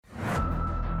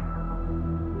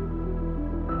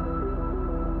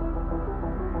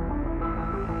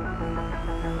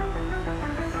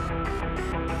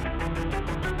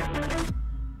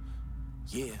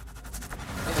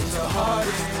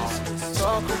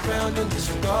Talk around and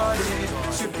disregard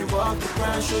it. Strip you off the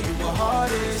ground, show you what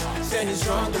heart is. Standing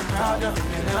strong and proud,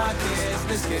 nothing can knock it.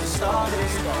 Let's get it started,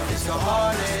 it's the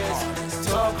hardest.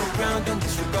 Talk around and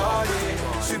disregard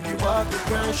it. Strip you off the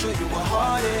ground, show you what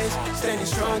heart is. Standing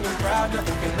strong and proud,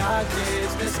 nothing can knock it.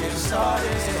 Let's get it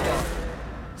started.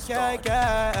 Yeah,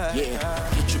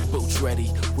 get your boots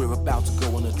ready. We're about to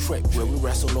go on a trip where we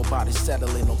wrestle nobody,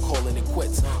 settling or calling it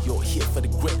quits. You're here for the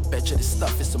grit, betcha this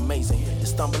stuff is amazing. You're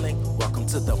stumbling, welcome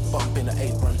to the bump in the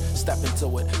apron. Step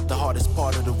into it, the hardest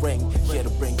part of the ring. Here to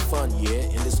bring fun, yeah,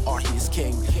 in this art he is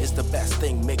king. It's the best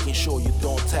thing, making sure you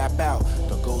don't tap out.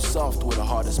 Don't go soft with the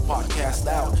hardest podcast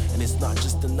out. And it's not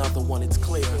just another one, it's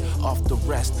clear. Off the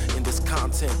rest, in this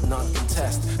content,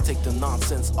 non-contest. Take the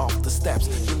nonsense off the steps.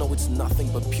 You know it's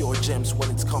nothing but pure gems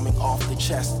when it's coming off the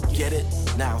chest. Get it?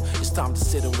 Now it's time to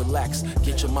sit and relax.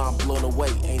 Get your mind blown away,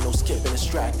 ain't no skipping this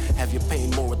track. Have you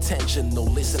paying more attention, no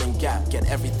listening gap. Get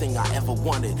everything I ever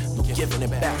wanted, no giving it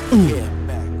back.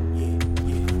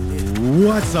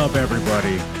 What's up,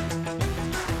 everybody?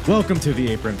 Welcome to the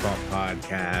Apron Bump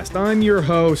Podcast. I'm your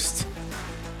host,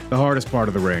 the hardest part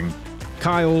of the ring,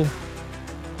 Kyle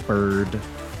Bird.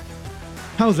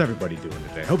 How's everybody doing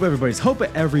today? Hope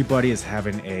everybody is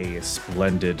having a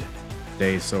splendid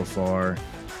day so far.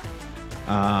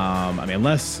 I mean,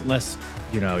 unless unless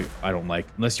you're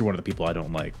one of the people I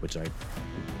don't like, which I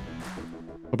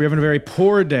hope you're having a very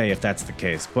poor day if that's the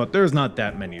case. But there's not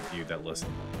that many of you that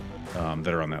listen, that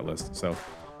are on that list. So,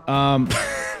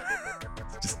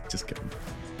 just kidding.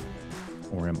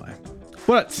 Or am I?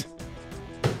 But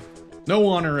no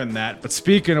honor in that. But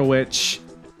speaking of which,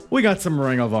 we got some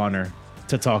Ring of Honor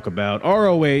to talk about.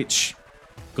 ROH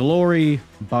Glory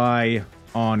By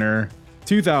Honor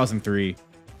 2003,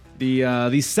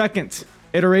 the second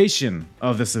iteration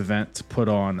of this event put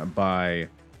on by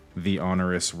the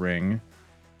Honorous Ring,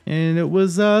 and it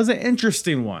was an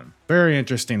interesting one, very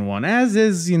interesting one, as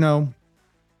is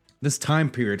this time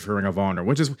period for Ring of Honor,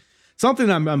 which is something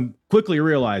I'm quickly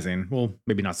realizing. Well,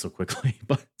 maybe not so quickly,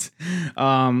 but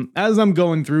as I'm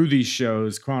going through these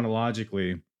shows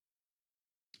chronologically,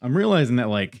 I'm realizing that,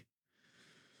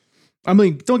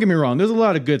 don't get me wrong, there's a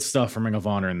lot of good stuff from Ring of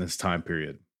Honor in this time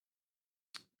period.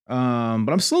 But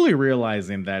I'm slowly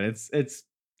realizing that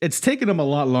it's taken them a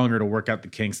lot longer to work out the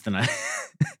kinks than I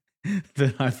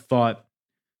thought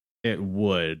it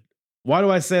would. Why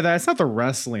do I say that? It's not the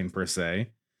wrestling per se.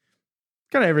 It's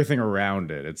got everything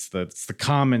around it. It's the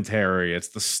commentary, it's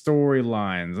the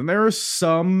storylines, and there are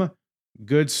some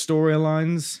good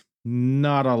storylines,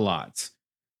 not a lot.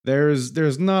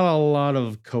 There's not a lot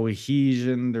of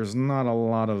cohesion. There's not a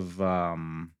lot of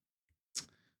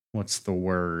what's the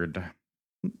word?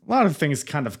 A lot of things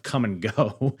kind of come and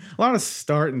go. A lot of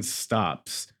start and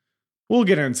stops. We'll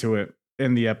get into it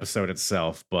in the episode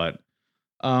itself, but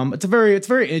it's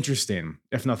very interesting,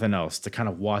 if nothing else, to kind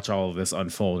of watch all of this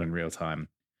unfold in real time.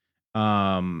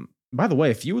 By the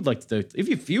way, if you would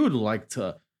like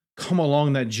to come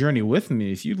along that journey with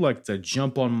me, if you'd like to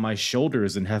jump on my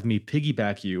shoulders and have me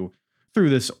piggyback you through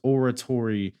this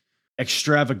oratory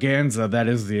extravaganza that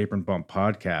is the Apron Bump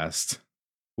Podcast,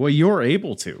 well, you're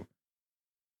able to.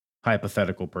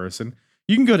 Hypothetical person.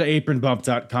 You can go to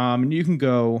apronbump.com and you can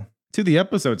go to the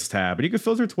episodes tab and you can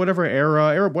filter to whatever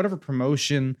era, whatever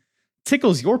promotion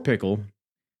tickles your pickle.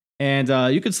 And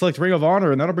you can select Ring of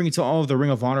Honor, and that'll bring you to all of the Ring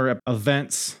of Honor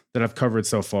events that I've covered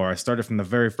so far. I started from the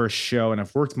very first show, and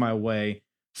I've worked my way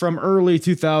from early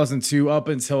 2002 up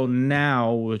until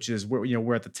now, which is where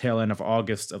we're at the tail end of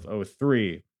August of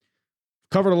 2003.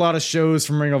 Covered a lot of shows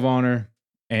from Ring of Honor,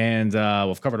 and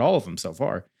we've covered all of them so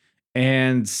far.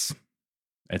 And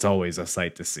it's always a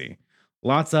sight to see.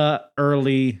 Lots of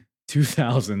early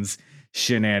 2000s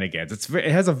shenanigans. It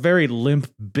has a very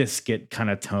Limp Bizkit kind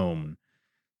of tone,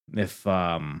 if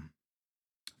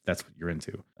that's what you're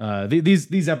into.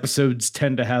 These episodes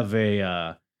tend to have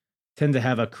a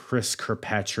Chris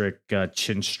Kirkpatrick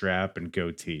chin strap and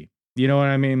goatee. You know what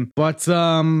I mean? But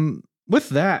with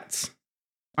that,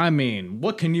 I mean,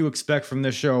 what can you expect from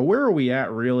this show? Where are we at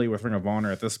really with Ring of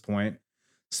Honor at this point?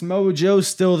 Samoa Joe's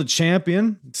still the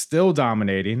champion, still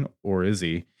dominating, or is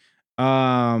he?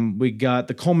 We got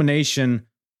the culmination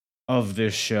of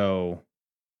this show.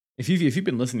 If you've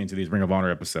been listening to these Ring of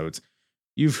Honor episodes,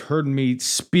 you've heard me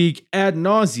speak ad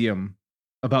nauseum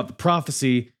about the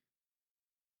prophecy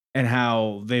and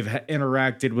how they've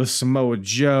interacted with Samoa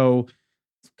Joe.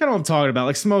 That's kind of what I'm talking about.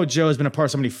 Like, Samoa Joe has been a part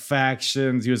of so many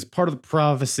factions. He was part of the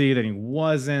prophecy, then he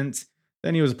wasn't.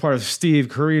 Then he was a part of Steve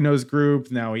Corino's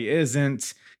group. Now he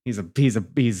isn't. He's a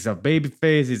baby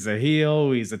face. He's a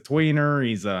heel. He's a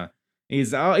tweener.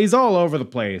 He's all over the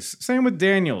place. Same with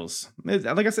Daniels.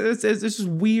 Like I said, it's just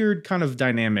weird kind of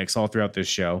dynamics all throughout this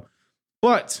show.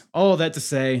 But all that to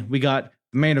say, we got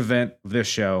the main event of this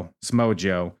show, Samoa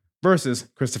Joe versus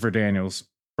Christopher Daniels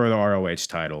for the ROH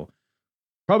title.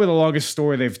 Probably the longest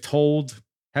story they've told.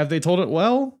 Have they told it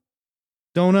well?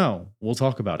 Don't know. We'll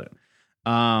talk about it.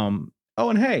 Oh,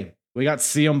 and hey, we got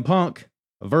CM Punk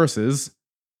versus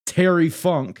Terry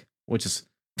Funk, which is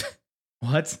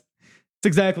what? It's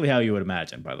exactly how you would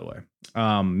imagine, by the way.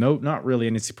 No, not really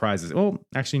any surprises. Well,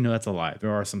 actually, no, that's a lie.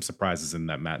 There are some surprises in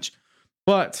that match,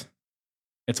 but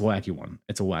it's a wacky one.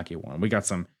 It's a wacky one. We got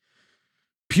some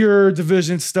pure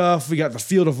division stuff. We got the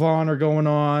Field of Honor going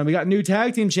on. We got new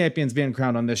tag team champions being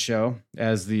crowned on this show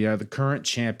as the current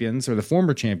champions, or the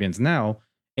former champions now.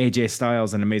 AJ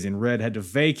Styles and Amazing Red had to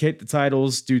vacate the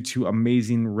titles due to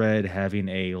Amazing Red having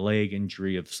a leg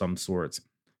injury of some sort.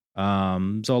 So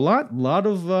a lot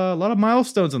of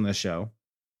milestones on this show.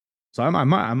 So I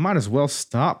might as well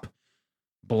stop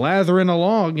blathering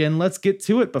along and let's get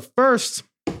to it. But first,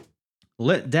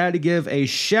 let Daddy give a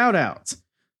shout out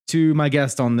to my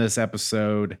guest on this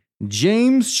episode,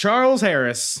 James Charles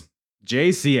Harris,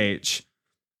 JCH,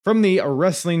 from the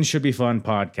Wrestling Should Be Fun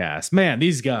podcast. Man,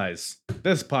 these guys,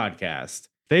 this podcast,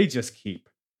 they just keep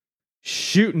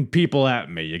shooting people at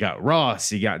me. You got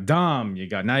Ross, you got Dom,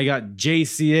 now you got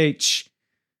JCH.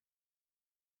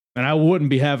 And I wouldn't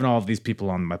be having all of these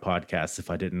people on my podcast if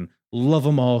I didn't love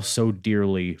them all so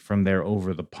dearly, from their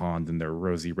over the pond and their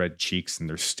rosy red cheeks and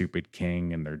their stupid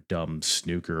king and their dumb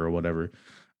snooker or whatever.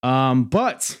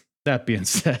 But that being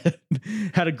said,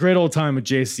 had a great old time with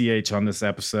JCH on this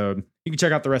episode. You can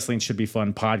check out the Wrestling Should Be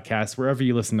Fun podcast wherever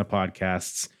you listen to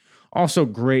podcasts. Also,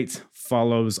 great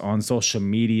follows on social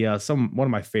media. One of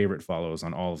my favorite follows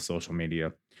on all of social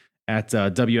media at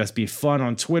WSB Fun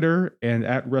on Twitter and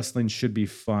at Wrestling Should Be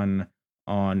Fun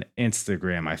on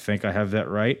Instagram. I think I have that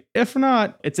right. If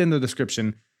not, it's in the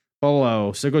description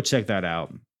below. So go check that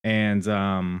out. And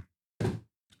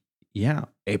yeah,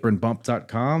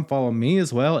 apronbump.com. Follow me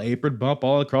as well. Apron Bump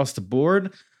all across the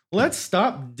board. Let's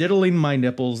stop diddling my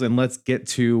nipples and let's get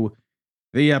to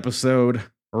the episode.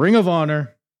 Ring of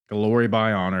Honor, Glory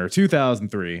by Honor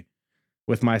 2003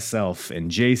 with myself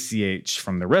and JCH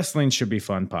from the Wrestling Should Be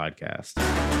Fun podcast.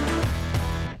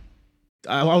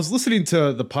 I was listening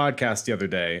to the podcast the other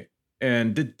day,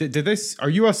 and did they? Are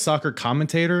you a soccer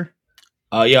commentator?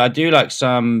 Yeah, I do like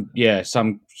some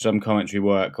commentary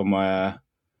work on my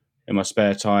in my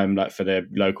spare time, like for the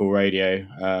local radio.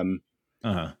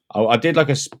 I did like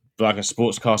a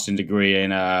sportscasting degree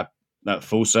in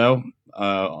Full Sail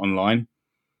online.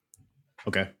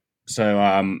 Okay. So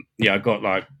I got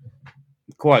like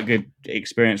quite good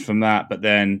experience from that, but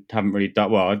then haven't really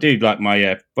done well. I do like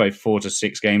my probably 4 to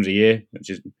 6 games a year, which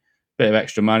is a bit of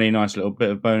extra money, nice little bit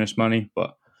of bonus money.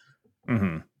 But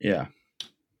yeah,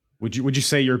 would you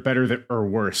say you're better than or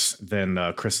worse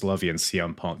than Chris Lovey and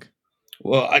CM Punk?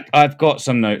 Well, I've got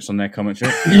some notes on their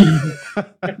commentary.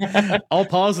 All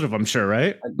positive, I'm sure,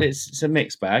 right? It's a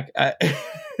mixed bag.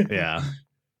 Yeah.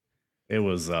 It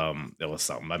was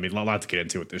something. I mean, a lot to get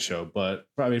into with this show, but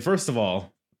I mean, first of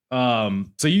all,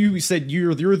 so you said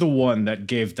you're the one that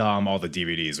gave Dom all the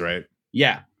DVDs, right?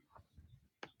 Yeah.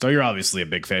 So you're obviously a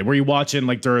big fan. Were you watching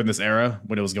like during this era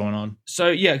when it was going on? So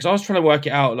yeah, because I was trying to work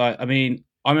it out. Like, I mean,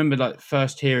 I remember like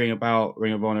first hearing about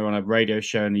Ring of Honor on a radio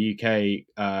show in the UK.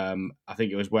 I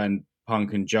think it was when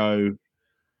Punk and Joe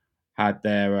had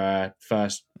their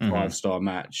first 5-star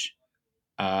match,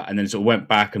 and then sort of went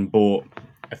back and bought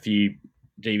a few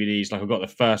DVDs. Like I got the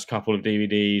first couple of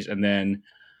DVDs, and then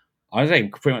I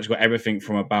think pretty much got everything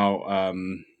from about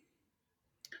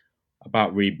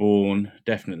Reborn,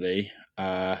 definitely,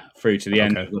 through to the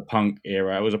end of the Punk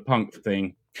era. It was a Punk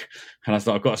thing, and I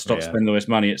thought I've got to stop spending all this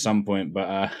money at some point.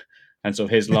 But and sort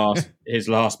of his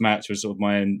last match was sort of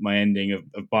my ending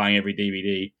of buying every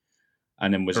DVD,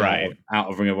 and then was out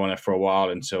of Ring of Honor for a while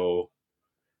until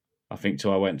I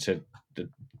went to the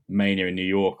Mania in New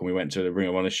York, and we went to the Ring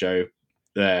of Honor show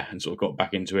there and sort of got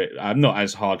back into it. I'm not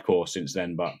as hardcore since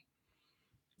then, but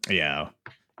yeah,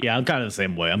 I'm kind of the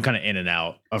same way. I'm kind of in and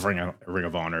out of Ring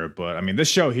of Honor, but I mean, this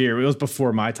show here, it was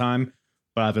before my time,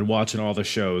 but I've been watching all the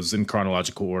shows in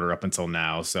chronological order up until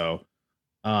now. So,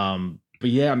 but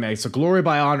yeah, man. So Glory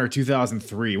by Honor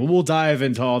 2003. We'll dive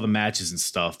into all the matches and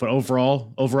stuff. But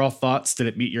overall thoughts, did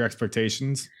it meet your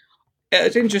expectations?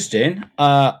 It's interesting.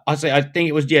 I think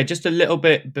it was just a little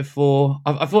bit before.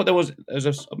 I thought there was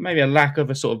maybe a lack of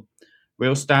a sort of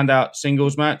real standout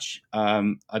singles match.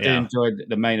 I did enjoy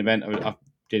the main event. I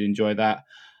did enjoy that.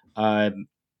 And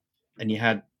you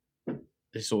had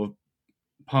this sort of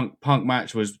Punk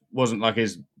match wasn't like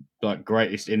his like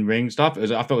greatest in ring stuff. I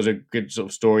thought it was a good sort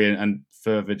of story and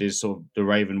furthered his sort of the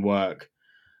Raven work.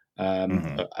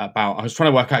 About I was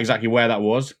trying to work out exactly where that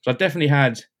was. So I've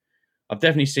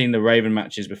definitely seen the Raven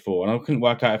matches before, and I couldn't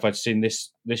work out if I'd seen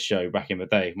this show back in the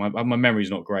day. My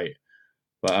memory's not great,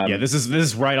 but yeah, this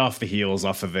is right off the heels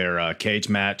off of their cage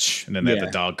match, and then they had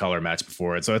the dog collar match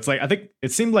before it. So it's like I think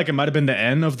it seemed like it might have been the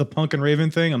end of the Punk and Raven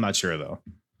thing. I'm not sure though.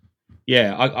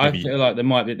 Yeah, I feel like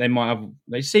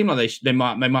they seem like they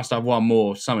must have one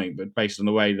more something, but based on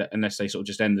the way that unless they sort of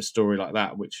just end the story like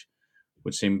that, which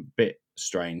would seem a bit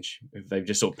strange if they've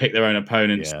just sort of picked their own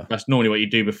opponents. Yeah. That's normally what you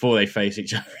do before they face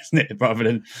each other, isn't it? Rather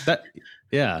than that.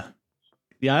 Yeah.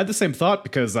 I had the same thought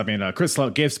because I mean, Chris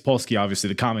Gabe Sapolsky, obviously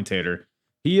the commentator,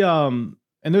 he and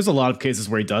there's a lot of cases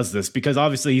where he does this because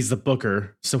obviously he's the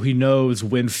booker, so he knows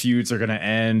when feuds are going to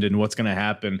end and what's going to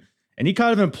happen. And he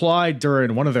kind of implied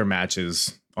during one of their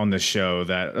matches on this show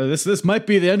that this might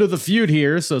be the end of the feud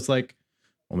here. So it's like,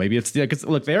 well, maybe it's because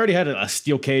look, they already had a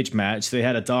steel cage match. They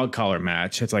had a dog collar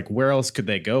match. It's like, where else could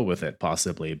they go with it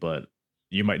possibly? But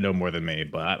you might know more than me.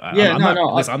 But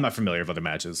I'm not familiar with other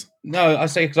matches. No, I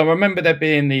say because I remember there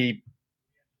being the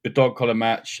dog collar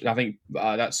match. And I think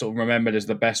that's sort of remembered as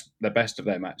the best of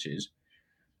their matches.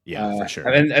 Yeah, for sure.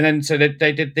 And then so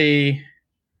they did the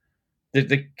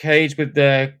cage with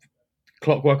the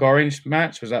Clockwork Orange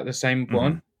match. Was that the same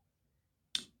one?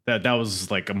 That was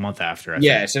like a month after. I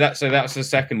think. So that's the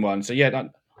second one. So yeah,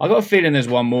 I got a feeling there's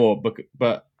one more, but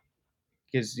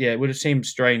because it would have seemed a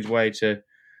strange way to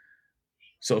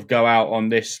sort of go out on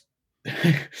this.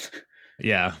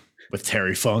 Yeah, with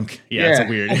Terry Funk. Yeah, it's a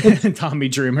weird Tommy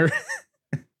Dreamer.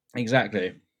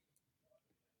 Exactly.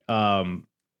 But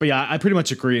yeah, I pretty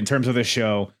much agree in terms of this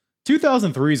show.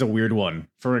 2003 is a weird one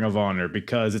for Ring of Honor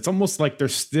because it's almost like they're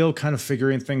still kind of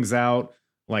figuring things out.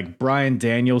 Like Bryan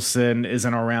Danielson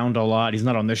isn't around a lot. He's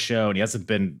not on this show, and he hasn't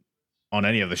been on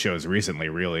any of the shows recently,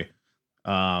 really.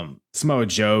 Samoa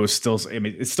Joe is still, I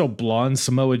mean, it's still blonde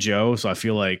Samoa Joe, so I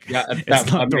feel like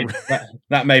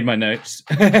that made my notes.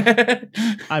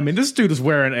 I mean, this dude was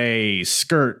wearing a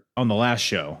skirt on the last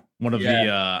show. One of the,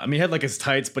 I mean, he had like his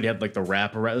tights, but he had like the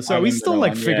wrap around. So he's still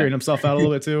like figuring himself out a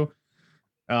little bit too.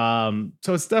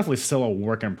 So it's definitely still a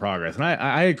work in progress. And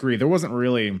I agree. There wasn't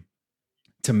really,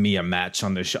 to me, a match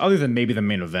on this show, other than maybe the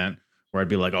main event, where I'd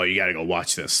be like, oh, you got to go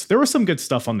watch this. There was some good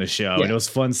stuff on this show. And it was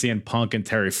fun seeing Punk and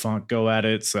Terry Funk go at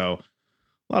it. So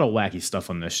a lot of wacky stuff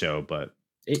on this show. But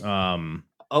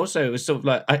also, it was sort of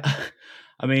like,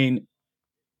 I mean,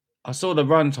 I saw the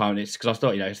runtime. It's because I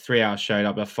thought, it's a 3 hour show.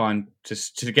 I'd be fine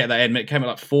to get that in. It came at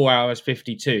like 4 hours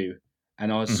 52.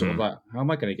 And I was sort of like, how am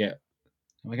I going to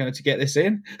get this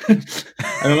in? And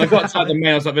when I got to the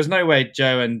mail, I was like, there's no way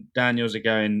Joe and Daniels are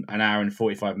going an hour and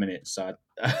 45 minutes. So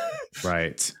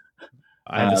right.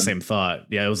 I had the same thought.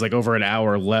 Yeah, it was like over an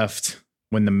hour left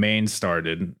when the main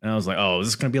started. And I was like, oh, is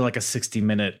this going to be like a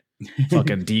 60-minute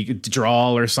fucking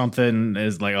draw or something?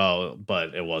 Is like, oh,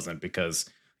 but it wasn't because,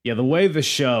 the way the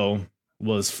show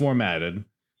was formatted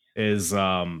is,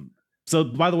 so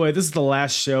by the way, this is the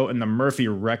last show in the Murphy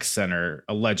Rec Center,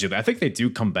 allegedly. I think they do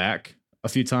come back a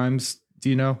few times. Do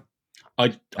you know?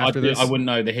 I wouldn't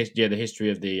know the history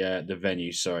of the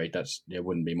venue. Sorry, it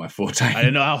wouldn't be my forte. I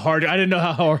didn't know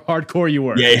how hardcore you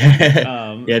were.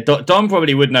 Yeah. Don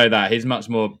probably would know that.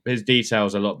 His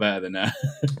details are a lot better than that.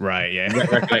 Right. Yeah.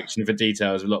 Recollection for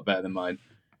details a lot better than mine.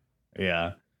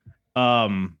 Yeah.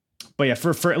 But yeah,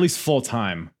 for at least full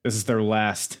time, this is their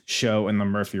last show in the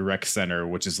Murphy Rec Center,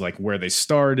 which is like where they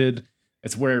started.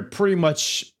 It's where pretty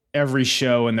much every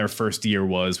show in their first year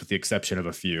was, with the exception of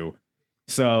a few.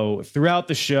 So throughout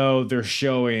the show, they're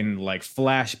showing like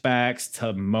flashbacks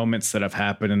to moments that have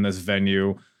happened in this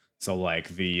venue. So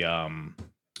like and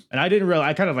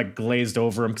I kind of like glazed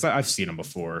over them because I've seen them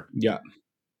before. Yeah.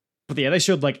 But yeah, they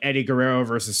showed like Eddie Guerrero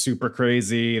versus Super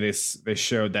Crazy. They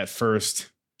showed that first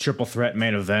triple threat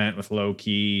main event with Low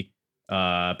Key,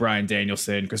 Bryan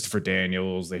Danielson, Christopher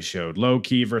Daniels. They showed Low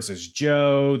Key versus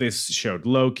Joe. They showed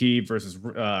Low Key versus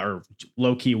or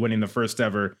Low Key winning the first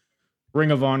ever Ring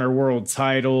of Honor world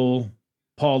title,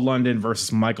 Paul London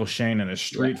versus Michael Shane in a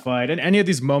street fight. And any of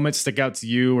these moments stick out to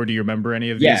you, or do you remember any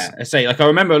of these? Yeah, I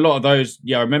remember a lot of those.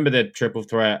 Yeah, I remember the triple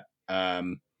threat,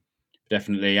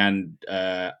 definitely, and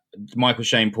Michael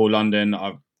Shane, Paul London.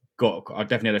 I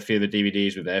definitely had a few of the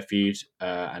DVDs with their feud,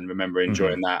 and remember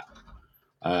enjoying that.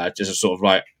 Just a sort of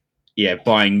like,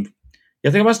 buying. I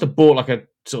think I must have bought like a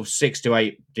sort of 6 to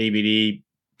 8 DVD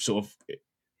sort of.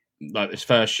 Like this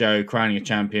first show, Crowning a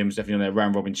Champion, was definitely on their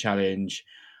round robin challenge.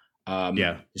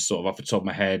 Just sort of off the top of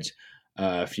my head,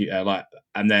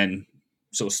 and then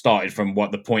sort of started from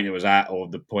what the point it was at, or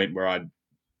the point where I'd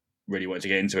really wanted to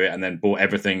get into it, and then bought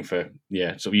everything for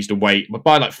So we used to wait, but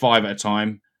buy like 5 at a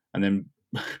time, and then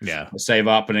save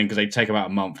up, and then because they take about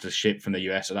a month to ship from the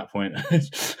US at that point.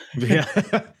 Yeah,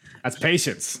 that's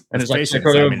patience. And that's it's like patience.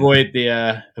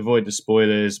 avoid the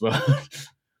spoilers, but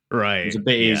right, it's a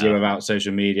bit easier without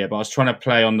social media. But I was trying to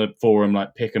play on the forum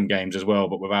like pick'em games as well,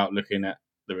 but without looking at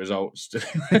the results.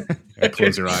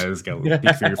 Close your eyes, get a little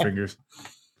peek through your fingers.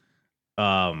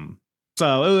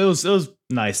 So it was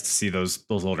nice to see those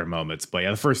older moments. But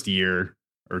yeah, the first year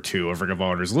or two of Ring of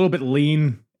Honor is a little bit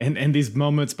lean in these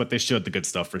moments, but they showed the good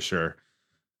stuff for sure.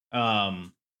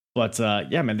 But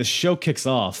yeah, man, this show kicks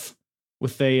off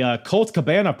with a Colt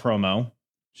Cabana promo.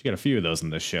 She got a few of those in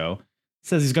this show.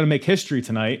 Says he's going to make history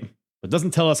tonight, but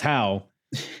doesn't tell us how.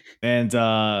 And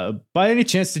by any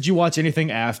chance, did you watch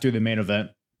anything after the main event?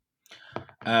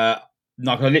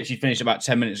 No, I literally finished about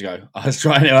 10 minutes ago. I was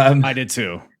trying to. I did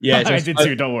too. Yeah, I did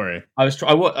too. Don't worry. I was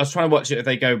trying to watch it. If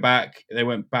they go back, they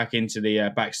went back into the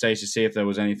backstage to see if there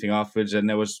was anything afterwards, and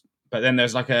there was. But then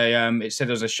there's like a. It said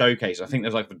there was a showcase. I think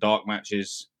there's like the dark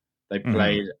matches they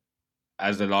played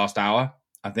as the last hour,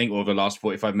 I think, or the last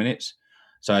 45 minutes.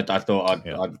 So I thought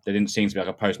there didn't seem to be like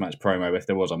a post-match promo. If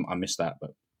there was, I missed that.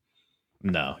 But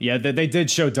no, yeah, they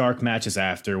did show dark matches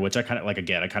after, which I kind of like.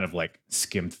 Again, I kind of like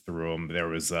skimmed through them. There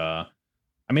was, I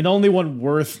mean, the only one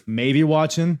worth maybe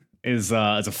watching is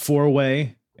a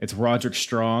 4-way. It's Roderick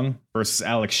Strong versus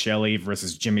Alex Shelley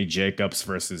versus Jimmy Jacobs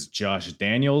versus Josh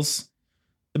Daniels.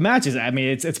 The matches, I mean,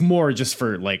 it's more just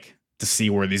for like to see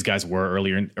where these guys were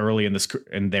early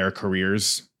in their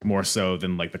careers, more so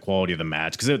than like the quality of the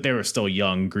match, because they were still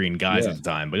young green guys at the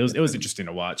time. But it was interesting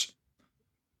to watch.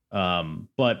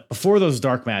 But before those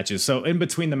dark matches, so in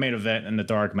between the main event and the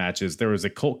dark matches, there was a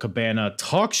Colt Cabana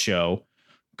talk show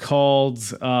called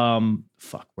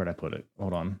where'd I put it?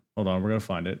 Hold on, we're gonna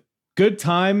find it. Good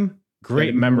Time,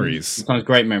 Great Memories. Sometimes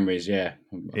Great Memories, yeah.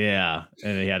 And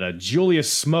he had a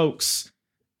Julius Smokes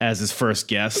as his first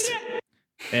guest.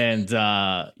 And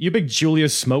you a big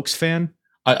Julius Smokes fan?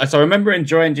 So I remember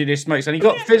enjoying Julius Smokes, and he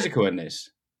got physical in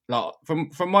this. Like from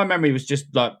my memory, it was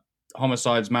just like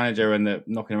Homicide's manager and the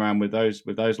knocking around with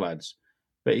those lads.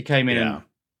 But he came in and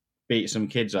beat some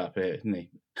kids up here, didn't he?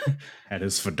 Had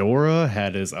his fedora,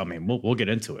 I mean, we'll get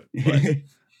into it. But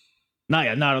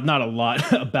not a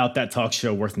lot about that talk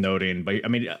show worth noting. But I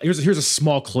mean, here's a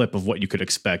small clip of what you could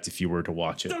expect if you were to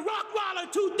watch it. The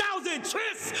Rockwaller 2000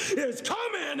 Triss is coming.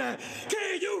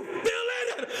 Can you feel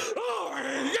it? Oh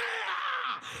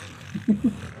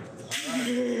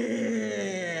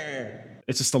yeah!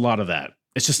 It's just a lot of that.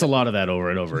 It's just a lot of that over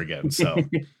and over again. So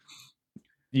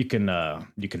you can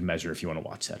measure if you want to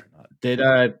watch that or not. Did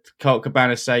Colt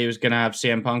Cabana say he was going to have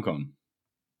CM Punk on?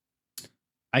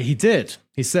 He did.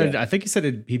 He said, I think he said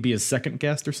he'd be his second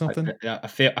guest or something. I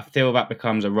feel that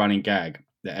becomes a running gag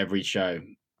at every show.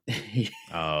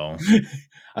 Oh,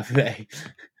 I feel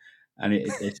and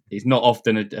it's not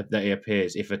often that he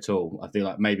appears, if at all. I feel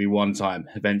like maybe one time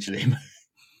eventually.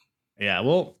 Yeah,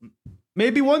 well,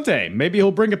 maybe one day. Maybe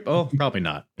he'll bring it. Oh, probably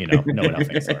not. No one else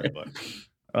thinks sorry,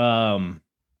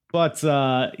 but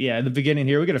yeah, in the beginning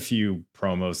here we get a few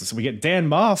promos. So we get Dan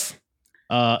Moff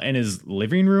in his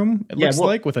living room. It looks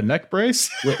like with a neck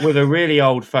brace with a really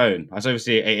old phone. As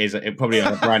obviously it probably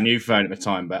had a brand new phone at the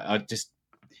time, but I just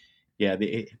he had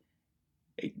a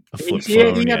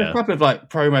couple of like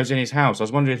promos in his house. I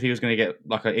was wondering if he was going to get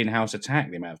like an in-house attack.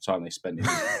 The amount of time they spend in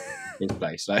his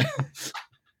place. So.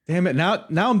 Damn it! Now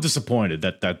I'm disappointed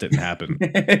that didn't happen.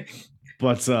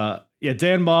 But yeah,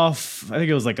 Dan Moff. I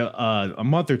think it was like a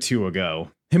month or two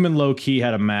ago. Him and Low Key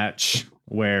had a match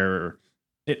where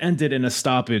it ended in a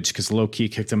stoppage because Low Key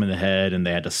kicked him in the head, and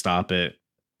they had to stop it.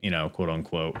 Quote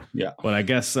unquote. Yeah. But I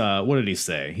guess what did he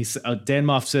say? Dan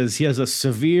Moff says he has a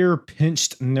severe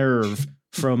pinched nerve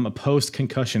from a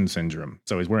post-concussion syndrome.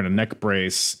 So he's wearing a neck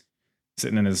brace,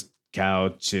 sitting in his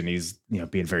couch, and he's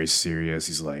being very serious.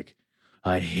 He's like,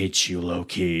 "I'd hit you, Low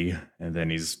Key," and then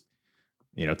he's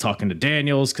talking to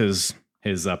Daniels because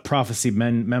his Prophecy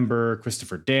member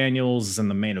Christopher Daniels is in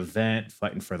the main event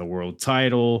fighting for the world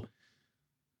title.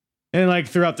 And like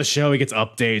throughout the show, he gets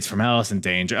updates from Alice in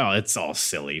Danger. Oh, it's all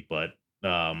silly, but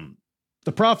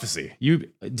the Prophecy.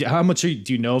 How much do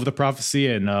you know of the Prophecy,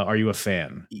 and are you a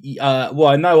fan? Well,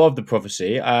 I know of the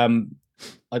Prophecy.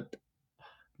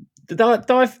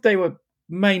 They were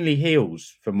mainly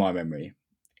heels from my memory.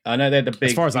 I know they're the big.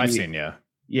 As far as I've seen, yeah.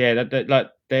 Yeah, they're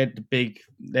the big.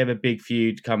 They have a big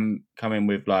feud come in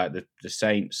with like the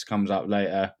Saints comes up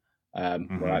later.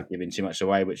 Without giving too much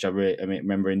away, which I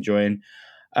remember enjoying.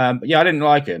 But yeah, I didn't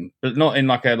like him, but not in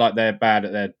like they're bad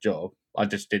at their job. I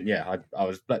just didn't. Yeah, I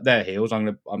was like, their heels. I'm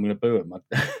gonna boo them.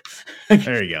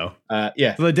 There you go.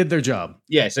 Yeah. So they did their job.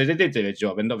 Yeah, so they did do their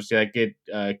job, and obviously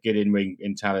they're good in ring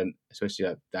in talent,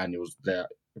 especially Daniels. There,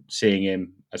 seeing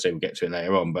him, I say we'll get to it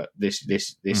later on, but this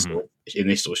sort of, in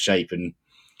this sort of shape, and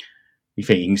you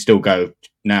think he can still go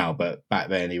now, but back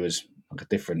then he was like a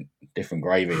different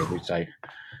gravy, as we say.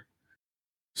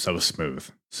 So smooth,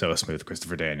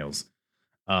 Christopher Daniels.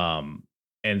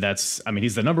 And that's, I mean,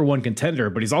 he's the number one contender,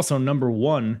 but he's also number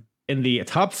one in the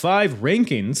top 5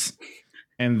 rankings.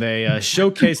 And they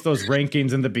showcase those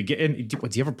rankings in the beginning. Do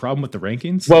you have a problem with the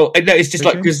rankings? Well, no, it's just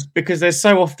like because there's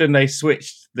so often they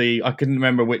switched I couldn't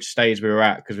remember which stage we were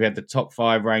at, because we had the top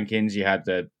 5 rankings. You had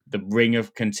the ring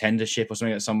of contendership or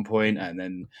something at some point, and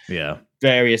then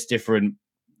various different.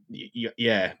 You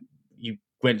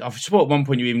went. I saw at one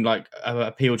point you even like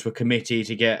appealed to a committee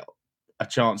to get a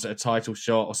chance at a title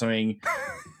shot or something.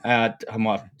 I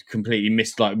might have completely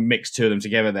mixed two of them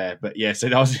together there, but yeah. So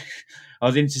I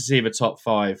was in to see the top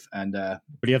 5, and but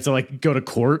you have to like go to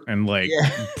court and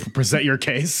present your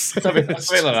case. Something like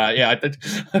that. Yeah,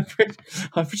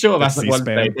 I'm sure that's like one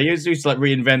thing. They used to like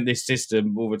reinvent this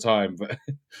system all the time, but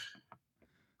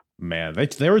man,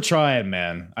 they were trying,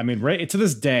 man. I mean, right to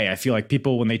this day, I feel like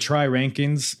people when they try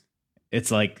rankings,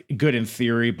 it's like good in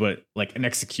theory, but like an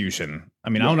execution. I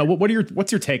mean, I don't know.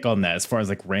 What's your take on that as far as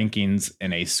like rankings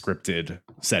in a scripted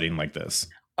setting like this?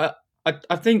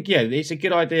 I think, yeah, it's a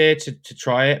good idea to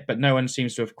try it, but no one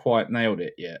seems to have quite nailed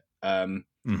it yet. I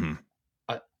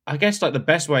guess like the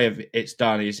best way of it's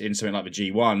done is in something like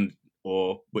the G1,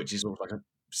 which is like a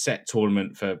set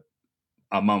tournament for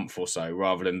a month or so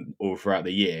rather than all throughout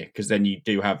the year, because then you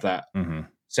do have that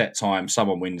set time,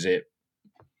 someone wins it,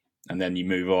 and then you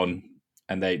move on,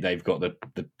 and they've got the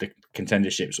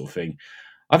contendership sort of thing.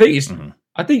 I think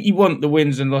I think you want the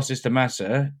wins and losses to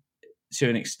matter to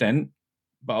an extent,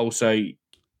 but also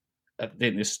I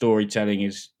think the storytelling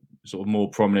is sort of more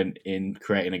prominent in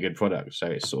creating a good product. So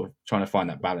it's sort of trying to find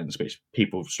that balance, which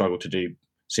people struggle to do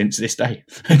since this day.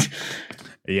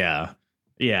 Yeah.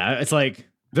 It's like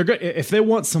they're good. If they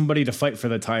want somebody to fight for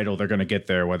the title, they're going to get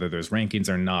there, whether there's rankings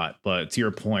or not. But to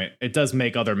your point, it does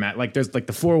make other like there's like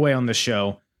the 4-way on the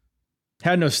show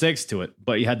had no stakes to it,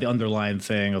 but you had the underlying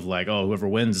thing of like, oh, whoever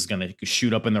wins is going to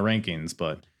shoot up in the rankings.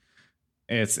 But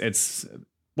it's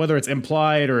whether it's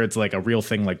implied or it's like a real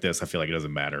thing like this, I feel like it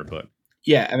doesn't matter. But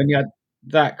yeah, I mean, you had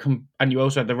that, and you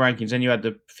also had the rankings, and you had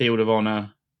the Field of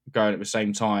Honor going at the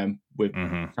same time with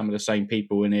some of the same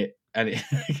people in it. And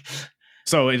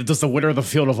so does the winner of the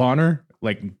Field of Honor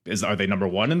are they number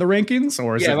one in the rankings,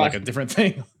 or is it like a different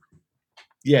thing?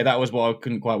 Yeah, that was what I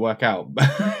couldn't quite work out.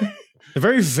 They're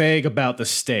very vague about the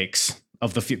stakes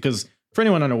of the field, because for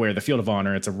anyone unaware, the Field of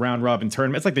Honor, it's a round robin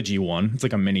tournament. It's like the G1. It's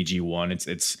like a mini G1.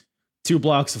 It's 2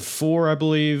 blocks of 4, I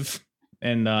believe,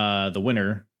 and the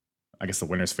winner, I guess the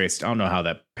winner's faced. I don't know how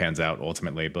that pans out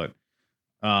ultimately, but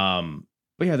yeah,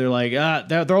 they're like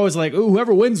they're always like, ooh,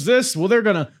 whoever wins this, well, they're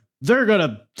gonna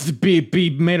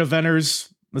be main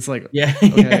eventers. It's like,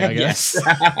 okay, I guess.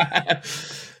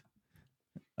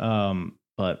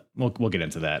 But we'll get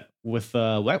into that we'll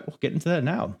get into that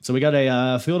now. So we got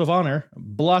a Field of Honor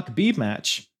Block B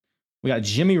match. We got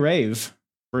Jimmy Rave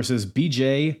versus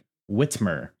BJ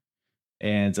Whitmer.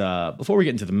 And before we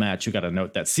get into the match, you got to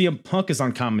note that CM Punk is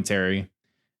on commentary.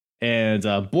 And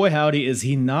boy, howdy, is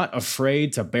he not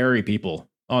afraid to bury people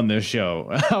on this show.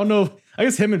 I don't know. I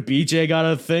guess him and BJ got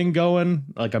a thing going,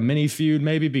 like a mini feud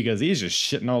maybe, because he's just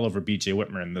shitting all over BJ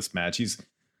Whitmer in this match. He's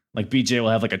like, BJ will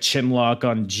have like a chin lock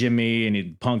on Jimmy,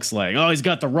 and Punk's like, oh, he's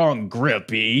got the wrong grip.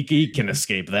 He can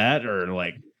escape that. Or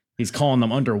like he's calling them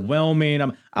underwhelming. I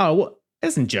don't know. What,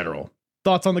 as in general,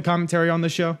 thoughts on the commentary on the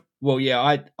show? Well,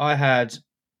 yeah, I had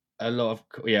a lot of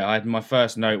I had my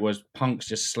first note was Punk's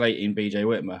just slating BJ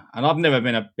Whitmer, and I've never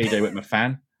been a BJ Whitmer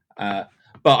fan, but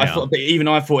I thought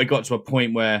it got to a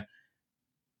point where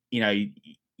you're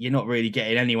not really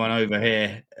getting anyone over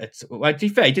here. To be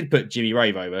fair, he did put Jimmy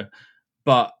Rave over,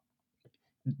 but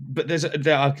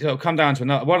I'll come down to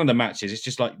another one of the matches. It's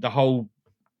just like the whole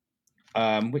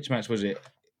which match was it?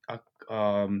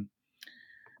 So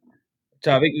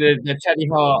I think the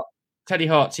Teddy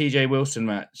Hart TJ Wilson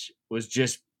match was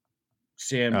just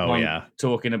CM Punk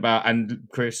talking about, and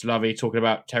Chris Lovey talking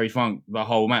about Terry Funk the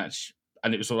whole match,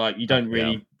 and it was sort of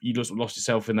like you just lost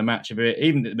yourself in the match a bit.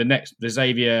 Even the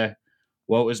Xavier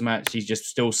Walters match, he's just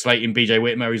still slating BJ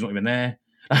Whitmer. He's not even there.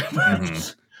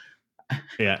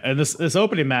 Yeah, and this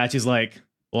opening match is like,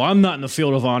 well, I'm not in the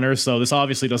Field of Honor, so this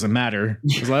obviously doesn't matter.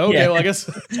 It's like, okay, well, I guess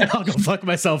I'll go fuck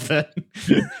myself then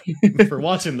for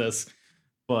watching this.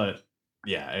 But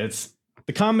yeah,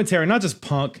 the commentary, not just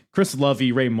Punk, Chris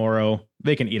Lovey, Ray Morrow,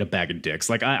 they can eat a bag of dicks.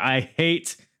 Like I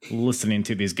hate listening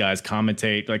to these guys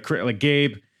commentate. Like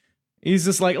Gabe, he's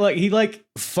just like he like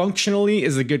functionally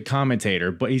is a good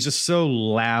commentator, but he's just so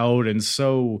loud and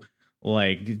so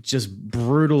like just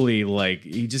brutally like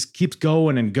he just keeps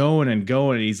going and going and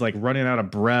going. And he's like running out of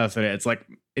breath, and it's like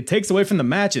it takes away from the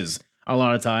matches a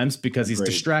lot of times because he's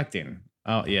distracting.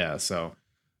 Oh yeah, so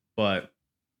but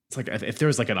it's like if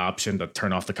there's like an option to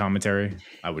turn off the commentary,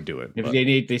 I would do it. If you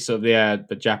need this sort of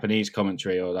the Japanese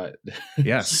commentary or like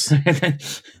yes.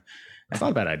 That's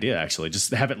not a bad idea, actually.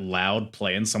 Just have it loud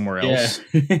playing somewhere else.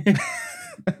 Yeah.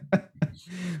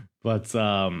 But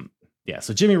so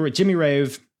Jimmy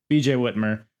Rave, BJ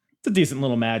Whitmer. It's a decent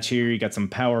little match here. You got some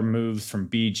power moves from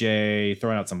BJ,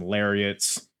 throwing out some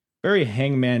lariats. Very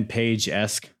Hangman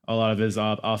Page-esque, a lot of his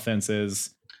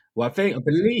offenses. Well, I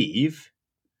believe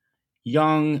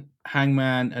young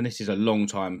Hangman, and this is a long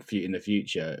time in the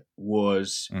future,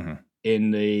 was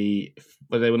in the,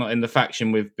 well, they were not in the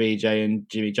faction with BJ and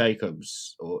Jimmy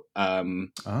Jacobs, or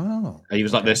he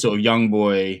was like their sort of young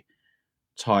boy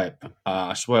type.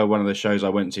 I swear, one of the shows I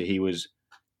went to, he was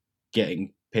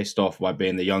getting pissed off by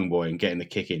being the young boy and getting the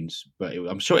kick-ins. But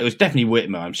I'm sure it was definitely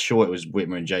Whitmer. I'm sure it was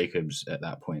Whitmer and Jacobs at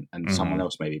that point, and someone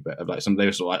else maybe. But like they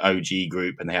were sort of like OG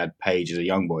group, and they had Page as a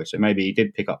young boy, so maybe he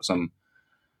did pick up some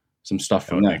stuff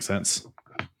from there. Makes sense.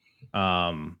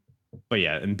 But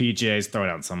yeah, and BJ's throwing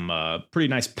out some pretty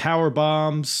nice power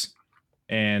bombs,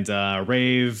 and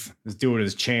Rave is doing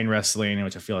his chain wrestling,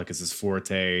 which I feel like is his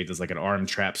forte. He does like an arm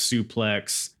trap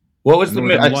suplex. What was the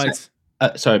move?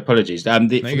 Sorry, apologies.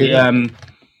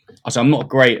 So I'm not a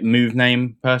great move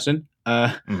name person,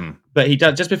 but he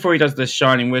does, just before he does the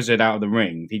Shining Wizard out of the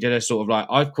ring, he did a sort of like,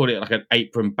 I've called it like an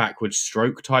apron backwards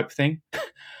stroke type thing.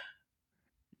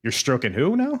 You're stroking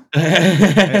who now?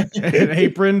 An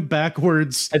apron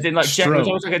backwards. As in, like, it was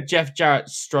almost like a Jeff Jarrett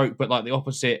stroke, but like the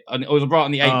opposite. And it was right on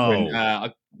the apron.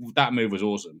 That move was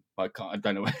awesome. I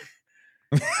don't know.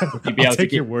 You'd be able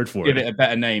to your word for give it a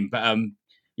better name, but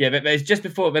but it's just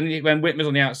before when Whitmer's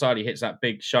on the outside, he hits that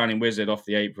big Shining Wizard off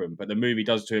the apron. But the move he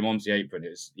does to him onto the apron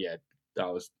is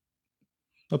that was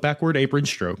a backward apron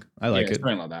stroke. I like it.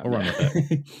 Something like that. I'll run with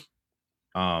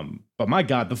that. But my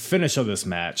God, the finish of this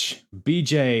match,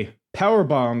 BJ power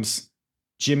bombs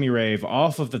Jimmy Rave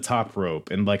off of the top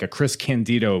rope in like a Chris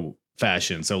Candido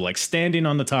fashion. So like standing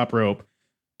on the top rope,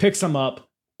 picks him up,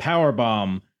 power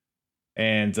bomb,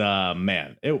 and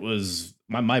man, it was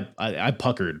I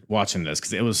puckered watching this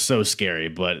because it was so scary.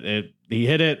 But he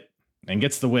hit it and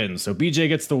gets the win. So BJ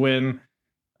gets the win.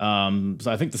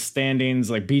 So I think the standings,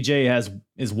 like BJ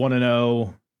is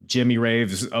 1-0, Jimmy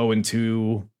Rave is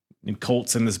 0-2. And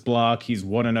Colt's in this block. He's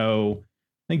 1-0. I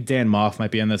think Dan Moff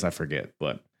might be in this. I forget,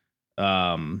 but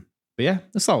yeah,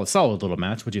 a solid little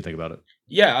match. What do you think about it?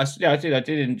 Yeah, I did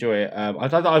enjoy it. I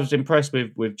thought I was impressed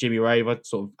with Jimmy Rave. I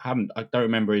don't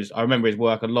remember I remember his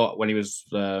work a lot when he was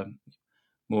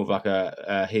more of like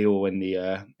a heel in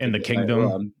the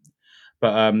Kingdom.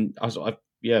 But I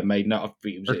made note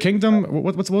of Kingdom.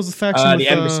 What was the faction? The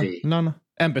Embassy. No,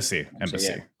 Embassy.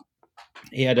 Yeah.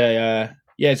 He had a.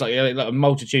 It's like a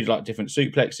multitude of like different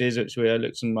suplexes, which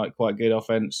looked some like quite good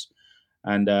offense.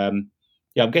 And I'm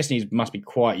guessing he must be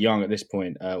quite young at this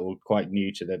point, or quite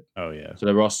new to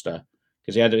the roster,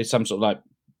 because he had some sort of like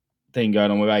thing going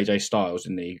on with AJ Styles,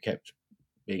 and he kept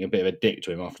being a bit of a dick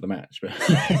to him after the match.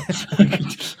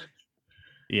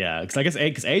 Yeah, because I guess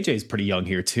AJ is pretty young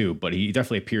here too, but he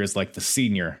definitely appears like the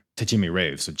senior to Jimmy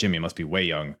Rave, so Jimmy must be way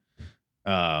young.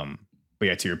 But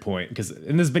yeah, to your point, and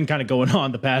this has been kind of going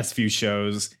on the past few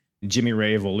shows. Jimmy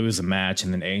Rave will lose a match,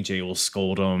 and then AJ will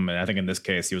scold him. And I think in this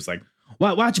case, he was like,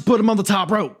 "Why'd you put him on the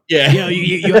top rope? Yeah,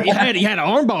 you had an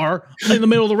arm bar in the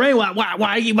middle of the ring.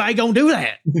 Why you gonna do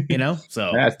that? You know."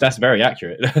 So that's very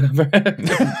accurate.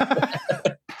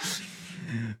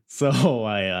 So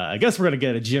I guess we're gonna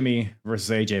get a Jimmy versus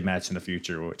AJ match in the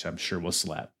future, which I'm sure will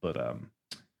slap. But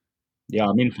yeah,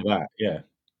 I'm in for that. Yeah,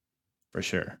 for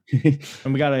sure.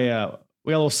 And we got a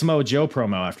little Samoa Joe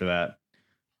promo after that,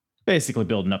 basically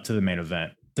building up to the main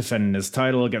event, defending his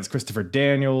title against Christopher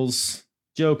Daniels.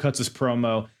 Joe cuts his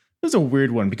promo. This is a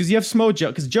weird one because you have Samoa Joe,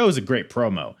 because Joe is a great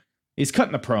promo. He's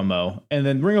cutting the promo, and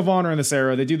then Ring of Honor in this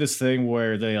era, they do this thing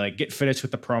where they like get finished with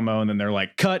the promo, and then they're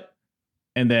like, cut.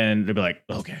 And then they'll be like,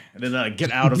 okay. And then they like,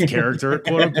 get out of character,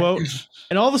 quote unquote.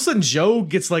 And all of a sudden, Joe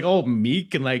gets like all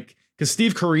meek and like, because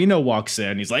Steve Corino walks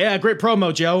in. He's like, yeah, great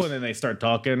promo, Joe. And then they start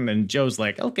talking. And Joe's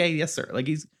like, okay, yes, sir. Like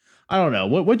I don't know.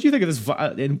 What do you think of this?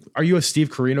 And are you a Steve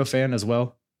Corino fan as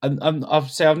well?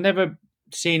 I've never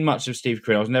seen much of Steve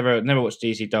Corino. I've never watched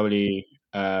DCW.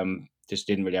 Just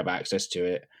didn't really have access to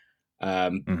it.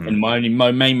 And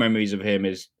my main memories of him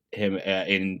is him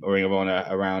in Ring of Honor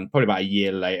around probably about a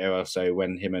year later or so,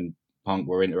 when him and Punk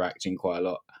were interacting quite a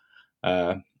lot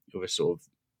with a sort of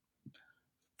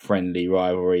friendly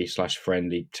rivalry /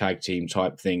 friendly tag team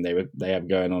type thing they have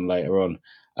going on later on.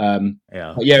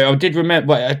 But yeah, I did remember.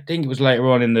 But I think it was later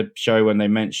on in the show when they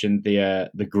mentioned the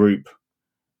group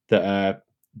that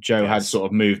Joe had sort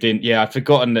of moved in. Yeah, I'd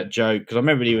forgotten that Joe, because I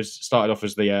remember he was started off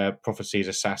as the Prophecy's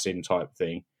assassin type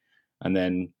thing, and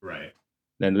then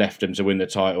left him to win the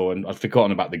title. And I'd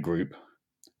forgotten about the group.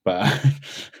 But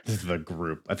this is the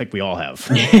group. I think we all have.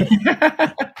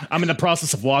 I'm in the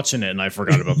process of watching it, and I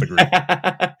forgot about the group.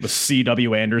 With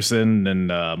C.W. Anderson and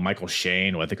Michael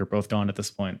Shane, who I think are both gone at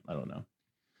this point. I don't know.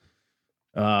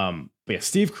 But yeah,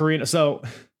 Steve Corino. So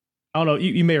I don't know.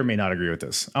 You may or may not agree with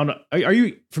this. I don't know. Are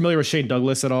you familiar with Shane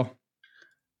Douglas at all?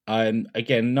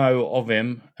 Again, know of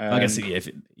him. I guess if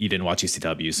you didn't watch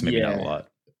ECW, so maybe not a lot.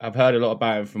 I've heard a lot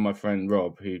about him from my friend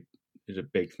Rob, who is a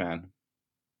big fan.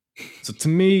 So to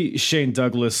me, Shane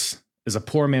Douglas is a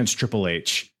poor man's Triple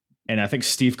H, and I think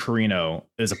Steve Corino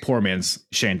is a poor man's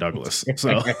Shane Douglas.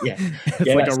 So it's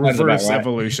like a reverse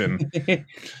evolution.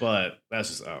 But that's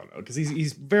just, I don't know, because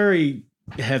he's very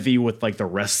heavy with like the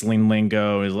wrestling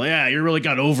lingo. He's like, yeah, you really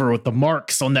got over with the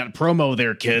marks on that promo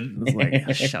there, kid. It's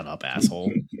like, shut up,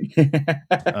 asshole.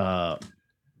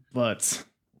 But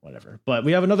whatever. But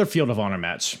we have another Field of Honor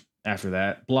match after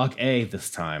that. Block A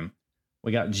this time.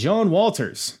 We got John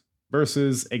Walters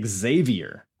versus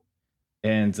Xavier.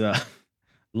 And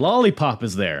Lollipop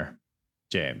is there,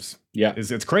 James. Yeah.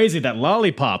 It's crazy that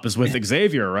Lollipop is with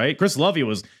Xavier, right? Chris Lovey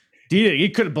he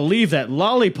couldn't believe that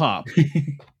Lollipop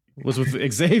was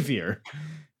with Xavier.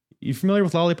 You familiar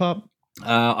with Lollipop?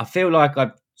 I feel like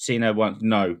I've seen her once.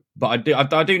 No, but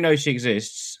I do know she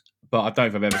exists, but I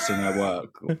don't think I've ever seen her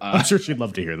work. I'm sure she'd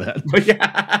love to hear that. But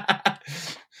yeah.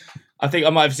 I think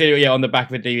I might have seen it, on the back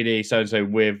of a DVD, so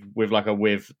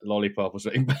with Lollipop or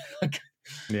something.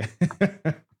 Yeah.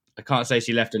 I can't say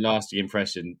she left a lasting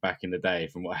impression back in the day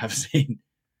from what I have seen.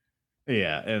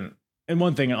 Yeah, and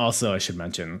one thing also I should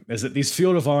mention is that these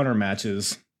Field of Honor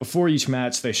matches, before each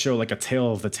match, they show like a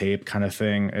tail of the tape kind of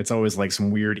thing. It's always like some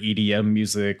weird EDM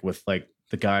music with like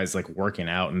the guys like working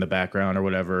out in the background or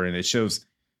whatever, and it shows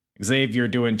Xavier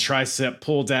doing tricep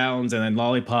pull downs, and then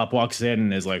Lollipop walks in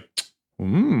and is like,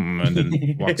 and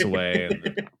then walks away.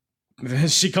 And then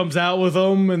she comes out with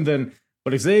him,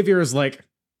 but Xavier is like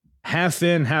half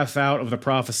in, half out of the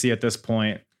Prophecy at this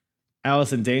point.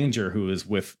 Allison Danger, who is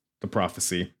with the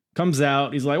Prophecy, comes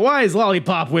out. He's like, "Why is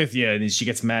Lollipop with you?" And she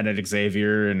gets mad at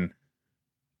Xavier, and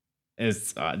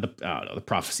it's I don't know, the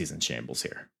Prophecy's in shambles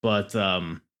here. But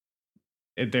but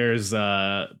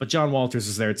John Walters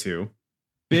is there too.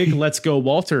 Big "Let's Go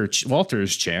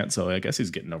Walters" chant. So I guess he's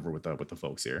getting over with the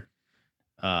folks here.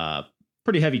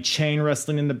 Pretty heavy chain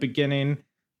wrestling in the beginning.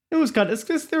 It was there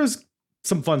was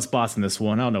some fun spots in this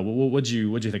one. I don't know. What'd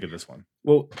you think of this one?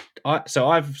 Well, I've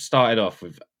started off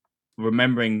with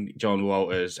remembering John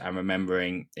Walters and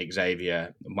remembering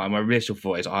Xavier. My initial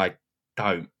thought is I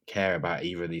don't care about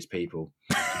either of these people.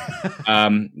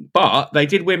 But they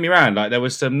did win me around. Like, there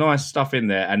was some nice stuff in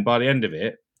there, and by the end of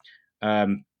it,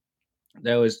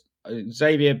 there was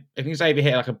Xavier. I think Xavier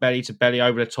hit like a belly to belly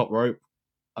over the top rope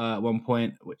at one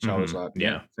point, which I was like,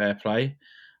 fair play.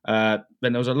 Then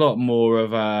there was a lot more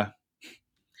of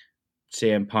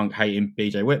CM Punk hating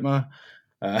BJ Whitmer.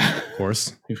 Of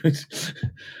course.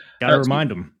 Gotta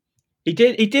remind him. He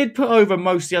did put over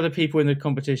most of the other people in the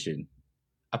competition,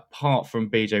 apart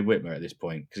from BJ Whitmer at this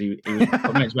point, because he was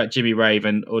mentioned about Jimmy Rave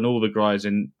and all the guys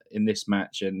in this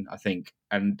match, and I think,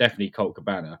 and definitely Colt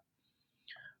Cabana.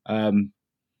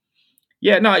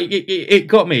 It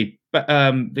got me, but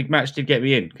the match did get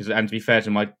me in, because, and to be fair to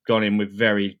him, I'd gone in with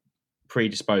very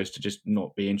predisposed to just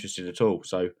not be interested at all.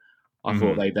 So I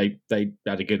thought they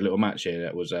had a good little match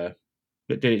here that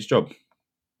did its job.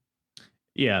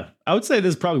 Yeah, I would say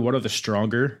this is probably one of the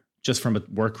stronger, just from a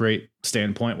work rate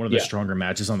standpoint, one of the stronger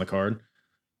matches on the card.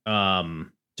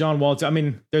 John Walters, I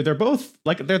mean, they're both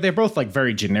like they're both like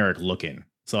very generic looking.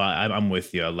 So I'm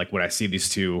with you. Like, when I see these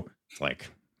two, it's like,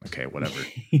 okay, whatever.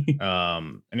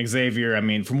 And Xavier, I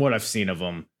mean, from what I've seen of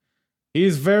him,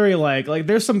 he's very like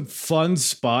there's some fun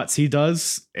spots he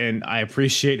does, and I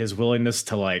appreciate his willingness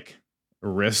to like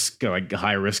risk, like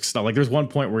high risk stuff. Like, there's one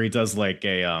point where he does like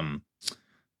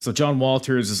so John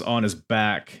Walters is on his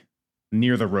back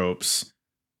near the ropes,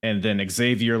 and then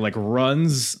Xavier like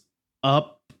runs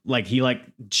up, like he like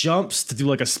jumps to do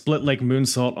like a split leg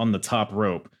moonsault on the top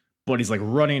rope, but he's like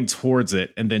running towards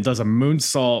it, and then does a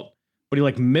moonsault, but he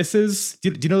like misses. Do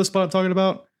you know the spot I'm talking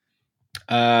about?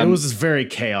 It was just very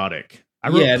chaotic. I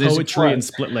wrote there's poetry and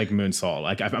split leg moonsault.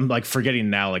 Like I'm like forgetting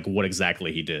now like what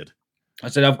exactly he did. I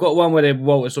said I've got one where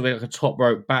Walter sort of like a top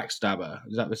rope backstabber.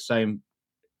 Is that the same?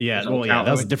 Yeah, well, yeah,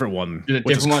 that was a different one,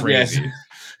 which is crazy.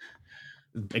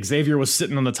 Yes. Xavier was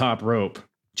sitting on the top rope.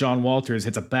 John Walters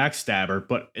hits a backstabber,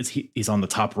 but he's on the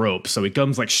top rope, so he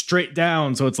comes like straight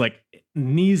down, so it's like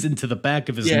knees into the back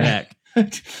of his neck.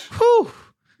 Whew.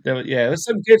 There's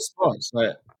some good spots.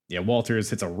 Like, yeah, Walters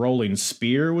hits a rolling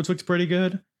spear, which looks pretty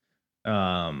good.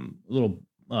 Little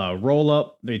roll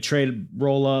up. They traded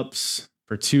roll ups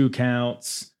for 2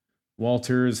 counts.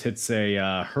 Walters hits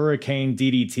a hurricane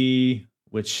DDT,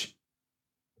 which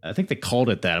I think they called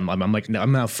it that. I'm like,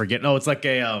 I'm now forgetting. Oh, it's like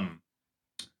a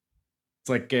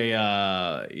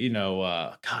God,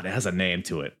 it has a name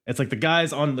to it. It's like the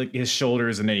guy's on his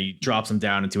shoulders and then he drops him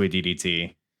down into a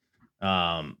DDT.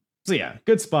 So yeah,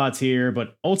 good spots here,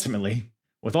 but ultimately,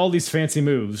 with all these fancy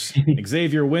moves,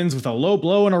 Xavier wins with a low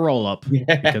blow and a roll up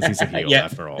because he's a heel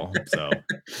after all. So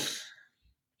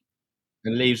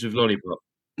and leaves with lollipop.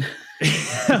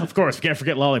 Of course, we can't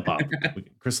forget lollipop.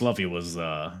 Chris Lovey was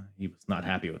not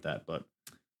happy with that, but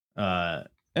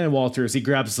and Walters, he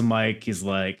grabs the mic. He's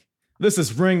like, "This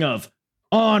is Ring of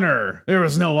Honor. There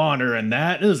was no honor in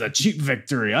that. It was a cheap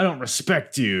victory. I don't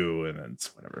respect you." And then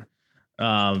it's whatever.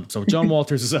 So John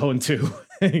Walters is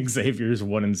 0-2. Xavier's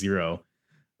 1-0.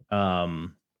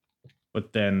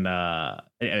 But then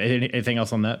anything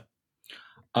else on that?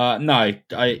 No,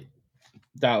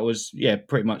 that was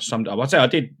pretty much summed up. I'd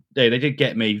say they did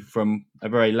get me from a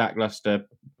very lackluster,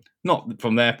 not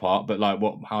from their part, but like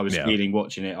how I was feeling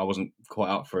watching it. I wasn't quite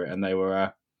up for it, and they were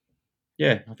I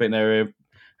think they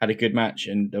had a good match,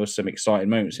 and there was some exciting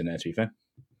moments in there, to be fair.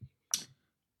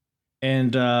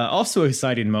 And also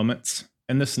exciting moments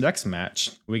in this next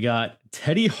match, we got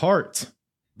Teddy Hart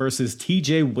versus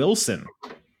TJ Wilson.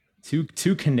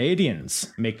 Two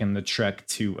Canadians making the trek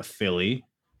to Philly.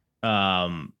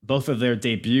 Both of their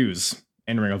debuts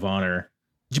in Ring of Honor.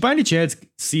 Did you by any chance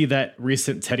see that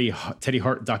recent Teddy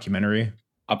Hart documentary?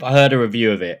 I've heard a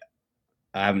review of it.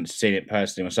 I haven't seen it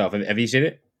personally myself. Have you seen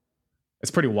it?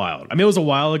 It's pretty wild. I mean, it was a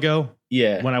while ago.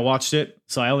 Yeah. When I watched it,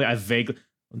 so I vaguely.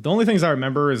 The only things I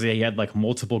remember is that he had like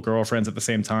multiple girlfriends at the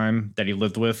same time that he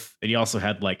lived with, and he also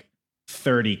had like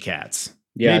 30 cats.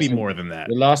 Yeah, maybe more than that.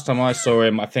 The last time I saw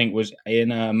him, I think, was in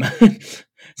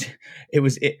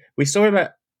we saw him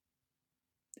at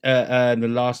the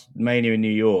last Mania in New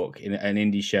York in an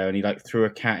indie show, and he like threw a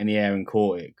cat in the air and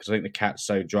caught it because I think the cat's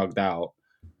so drugged out.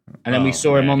 And then we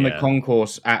saw him on the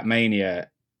concourse at Mania,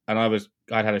 and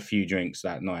I'd had a few drinks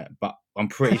that night, but I'm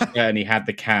pretty certain he had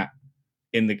the cat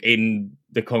in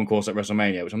the concourse at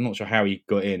WrestleMania, which I'm not sure how he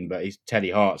got in, but he's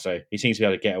Teddy Hart, so he seems to be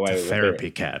able to get away with it.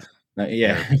 Therapy cat.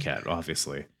 Therapy cat,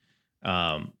 obviously.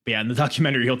 But yeah, in the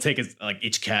documentary, he'll take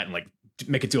each cat and like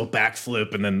make it do a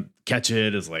backflip and then catch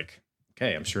it. Is like,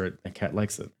 okay, I'm sure a cat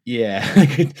likes it. Yeah.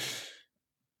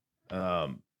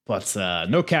 But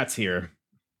no cats here.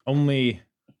 Only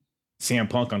CM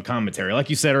Punk on commentary. Like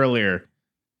you said earlier,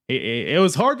 it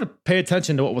was hard to pay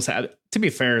attention to what was happening. To be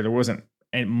fair, there wasn't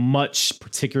much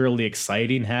particularly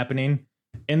exciting happening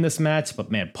in this match,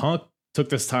 but man, Punk took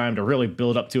this time to really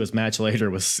build up to his match later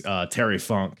with Terry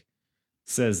Funk.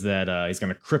 Says that he's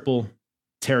going to cripple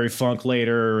Terry Funk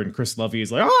later, and Chris Lovey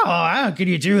is like, "Oh, how can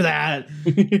you do that?"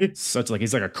 Such like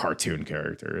he's like a cartoon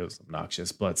character. It was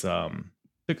obnoxious, but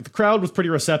the crowd was pretty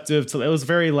receptive. So it was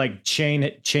very like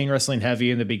chain wrestling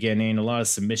heavy in the beginning. A lot of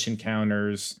submission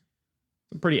counters,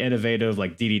 some pretty innovative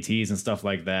like DDTs and stuff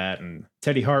like that. And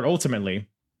Teddy Hart ultimately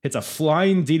hits a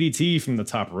flying DDT from the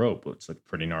top rope, which looked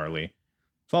pretty gnarly,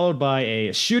 followed by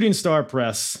a shooting star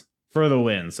press for the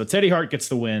win. So Teddy Hart gets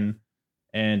the win.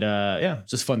 And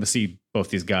just fun to see both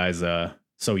these guys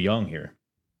so young here.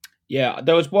 Yeah,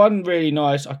 there was one really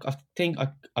nice. I think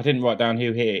I didn't write down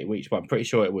who hit it which, but I'm pretty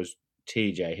sure it was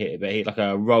TJ hit it. But he hit like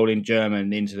a rolling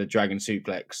German into the Dragon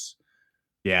Suplex.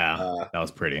 Yeah, that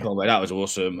was pretty. That was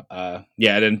awesome. I'd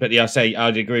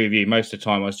agree with you. Most of the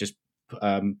time, I was just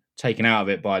taken out of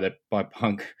it by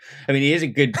Punk. I mean, he is a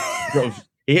good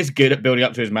he is good at building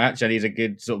up to his match, and he's a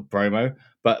good sort of promo.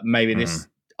 But maybe this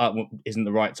isn't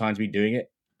the right time to be doing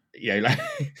it.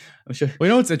 I'm sure.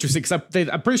 Well, it's interesting because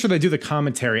I'm pretty sure they do the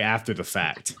commentary after the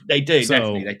fact. They do,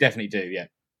 definitely. They definitely do. Yeah,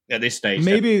 at this stage,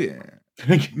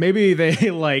 maybe they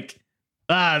like.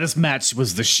 This match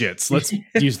was the shits. Let's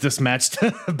use this match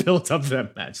to build up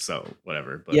that match. So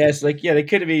whatever. But they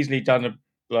could have easily done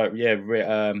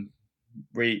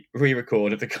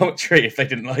re-record of the commentary if they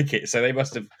didn't like it. So they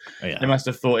must have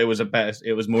thought it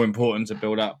was more important to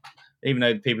build up, even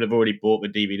though people have already bought the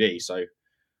DVD. So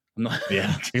I'm not.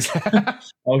 Yeah.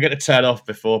 I'll get a turn off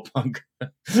before Punk.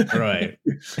 Right.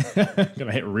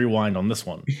 Gonna hit rewind on this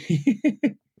one.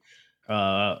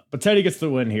 But Teddy gets the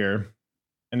win here,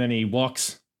 and then he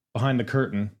walks behind the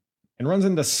curtain and runs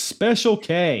into Special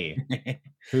K,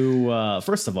 who,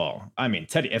 first of all, I mean,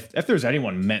 Teddy, if there's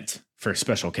anyone meant for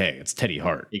Special K, it's Teddy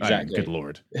Hart. Exactly. I mean, good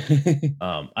Lord.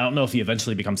 I don't know if he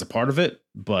eventually becomes a part of it,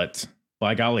 but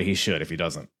by golly, he should if he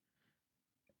doesn't.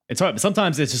 It's hard.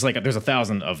 Sometimes it's just like there's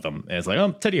 1,000 of them, and it's like,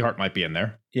 oh, Teddy Hart might be in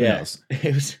there. Yeah.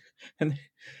 It was, and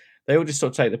they all just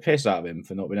sort of take the piss out of him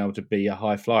for not being able to be a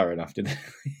high flyer enough, didn't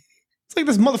they? It's like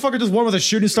this motherfucker just won with a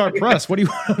shooting star press. What do you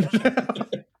want?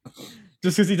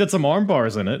 Just because he did some arm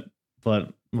bars in it.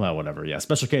 But, well, whatever. Yeah,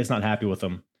 Special K is not happy with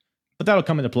him. But that'll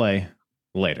come into play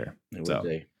later. It so, will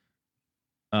do.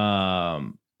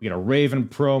 We get a Raven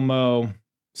promo.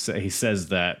 So he says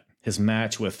that his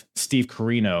match with Steve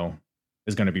Corino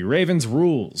is going to be Raven's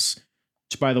Rules.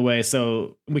 Which, by the way,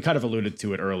 so we kind of alluded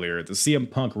to it earlier. The CM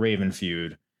Punk Raven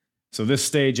feud. So this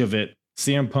stage of it,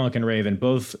 CM Punk and Raven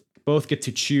both get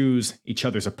to choose each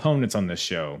other's opponents on this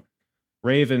show.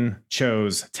 Raven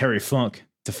chose Terry Funk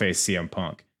to face CM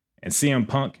Punk, and CM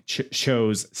Punk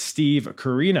chose Steve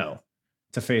Corino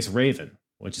to face Raven,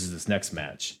 which is this next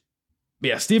match. But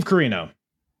yeah, Steve Corino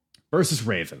versus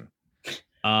Raven.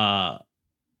 The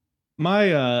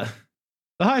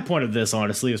high point of this,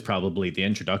 honestly, is probably the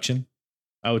introduction,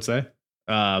 I would say.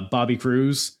 Bobby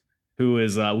Cruz, who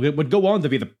is would go on to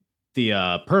be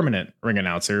the permanent ring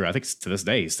announcer. I think to this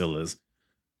day he still is.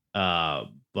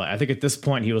 But I think at this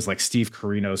point he was like Steve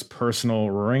Corino's personal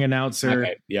ring announcer.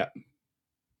 Okay, yeah.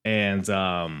 And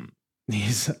so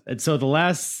the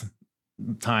last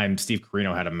time Steve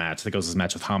Corino had a match, I think it was his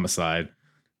match with Homicide,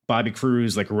 Bobby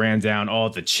Cruz like ran down all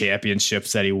the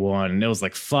championships that he won. And it was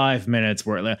like 5 minutes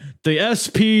where the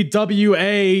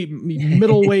SPWA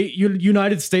middleweight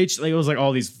United States, like it was like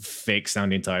all these fake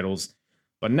sounding titles.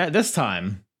 But this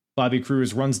time, Bobby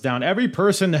Cruz runs down every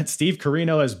person that Steve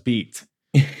Corino has beat,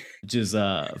 which is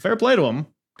fair play to him.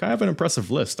 Kind of an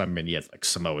impressive list. I mean, you had like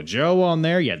Samoa Joe on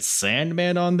there. You had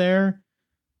Sandman on there.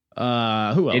 Who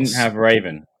else? Didn't have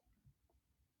Raven.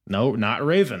 No, not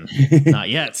Raven. Not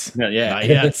yet. Not yet. Not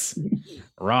yet.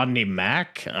 Rodney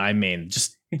Mack. I mean,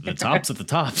 just the tops of the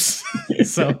tops.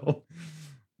 So,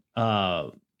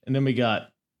 and then we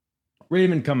got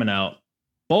Raven coming out.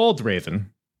 Bald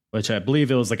Raven, which I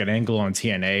believe it was like an angle on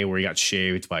TNA where he got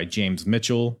shaved by James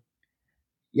Mitchell.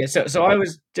 Yeah, so I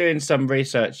was doing some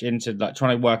research into like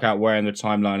trying to work out where in the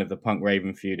timeline of the Punk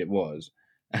Raven feud it was.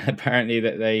 And apparently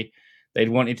that they'd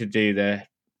wanted to do the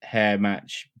hair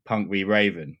match Punk v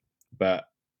Raven, but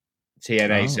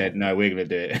TNA said no, we're going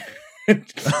to do it.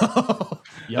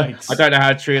 Yikes! I don't know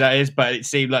how true that is, but it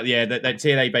seemed like that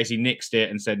TNA basically nixed it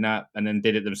and said nah, and then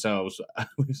did it themselves.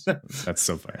 That's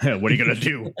so funny. What are you going to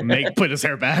do? Put his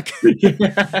hair back?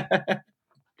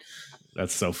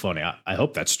 That's so funny. I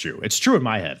hope that's true. It's true in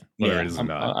my head. Whether it is or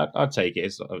not. I'll take it.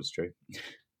 It's true.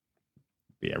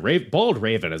 Yeah, Bald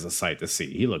Raven is a sight to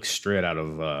see. He looks straight out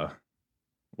of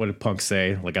what did Punk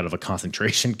say? Like out of a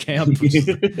concentration camp,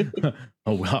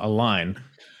 a line.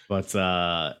 But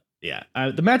yeah,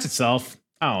 the match itself,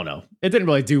 I don't know. It didn't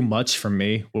really do much for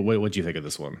me. What do you think of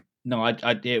this one? No,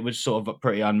 it was sort of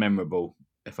pretty unmemorable,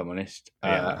 if I'm honest.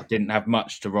 I didn't have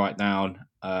much to write down.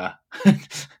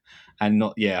 And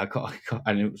not, I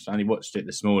only watched it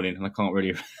this morning, and I can't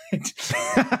really.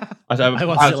 I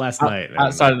watched it last night.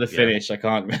 Outside of the finish, I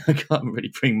can't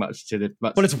really bring much to the.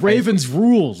 But it's Raven's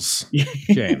Rules,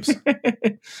 James.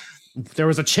 There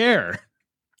was a chair,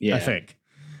 I think.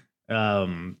 I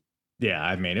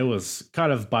mean, it was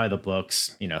kind of by the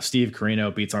books. You know, Steve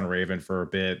Corino beats on Raven for a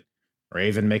bit.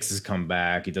 Raven makes his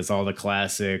comeback. He does all the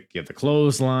classic. You have the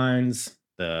clotheslines,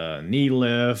 the knee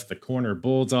lift, the corner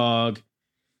bulldog.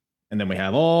 And then we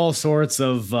have all sorts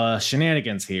of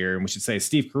shenanigans here. And we should say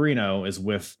Steve Corino is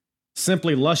with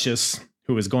Simply Luscious,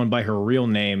 who is going by her real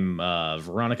name,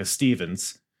 Veronica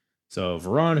Stevens. So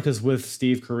Veronica's with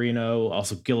Steve Corino.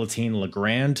 Also Guillotine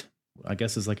LeGrand, I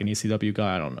guess is like an ECW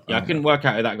guy. I don't know. Yeah, I couldn't work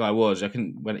out who that guy was.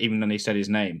 Even when he said his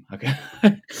name. Okay.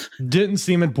 Didn't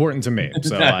seem important to me.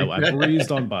 So I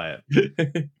breezed on by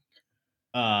it.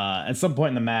 At some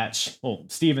point in the match,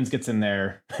 Stevens gets in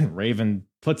there and Raven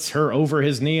puts her over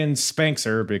his knee and spanks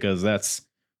her because that's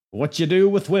what you do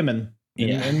with women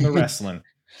in the wrestling.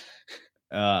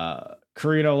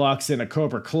 Corino locks in a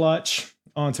Cobra Clutch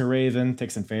onto Raven,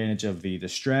 takes advantage of the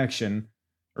distraction.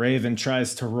 Raven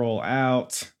tries to roll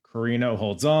out. Corino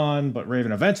holds on, but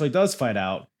Raven eventually does fight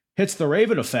out, hits the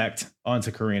Raven effect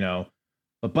onto Corino.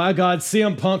 But by God,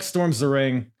 CM Punk storms the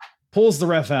ring, pulls the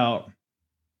ref out,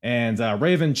 and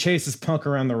Raven chases Punk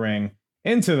around the ring,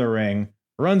 into the ring,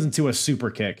 runs into a super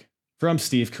kick from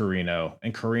Steve Corino,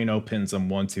 and Corino pins him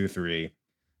 1, 2, 3.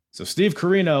 So Steve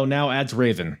Corino now adds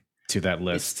Raven to that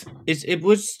list. It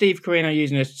was Steve Corino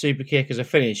using a super kick as a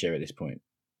finisher at this point?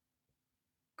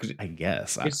 I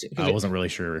guess. I wasn't really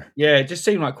sure. Yeah, it just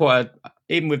seemed like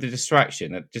even with the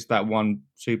distraction, just that one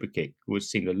super kick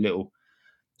seemed a little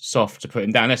soft to put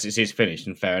him down, unless it's his finish,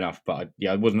 and fair enough. But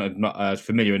I wasn't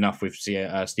familiar enough with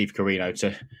Steve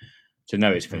Corino to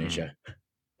know his finisher.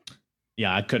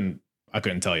 Yeah, I couldn't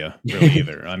tell you really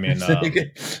either. I mean,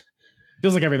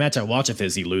 feels like every match I watch of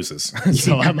his, he loses.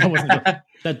 So I wasn't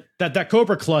that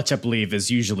Cobra Clutch, I believe, is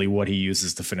usually what he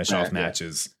uses to finish off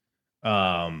matches.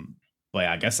 But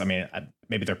yeah, I guess, I mean,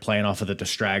 maybe they're playing off of the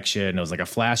distraction. It was like a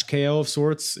flash KO of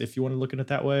sorts, if you want to look at it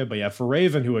that way. But yeah, for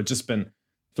Raven, who had just been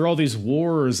through all these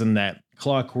wars and that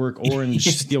Clockwork Orange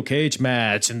steel cage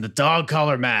match and the dog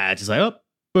collar match, he's like, oh,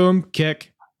 boom,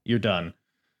 kick, you're done.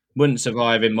 Wouldn't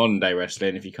survive in modern day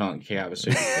wrestling if you can't kick out a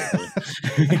super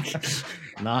kick.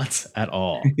 Not at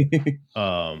all.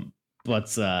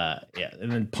 But yeah, and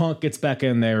then Punk gets back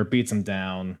in there, beats him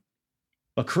down.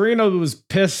 But Corino was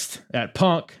pissed at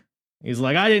Punk. He's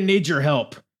like, I didn't need your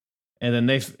help. And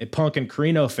then Punk and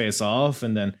Corino face off,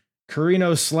 and then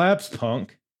Corino slaps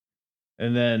Punk,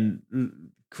 and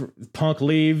then Punk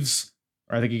leaves,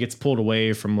 or I think he gets pulled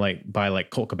away from by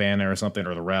Colt Cabana or something,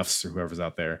 or the refs or whoever's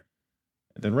out there.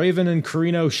 And then Raven and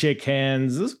Corino shake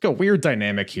hands. There's like a weird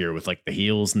dynamic here with like the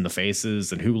heels and the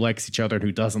faces and who likes each other and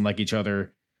who doesn't like each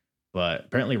other. But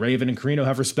apparently Raven and Corino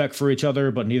have respect for each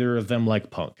other, but neither of them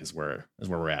like Punk is where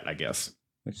we're at, I guess.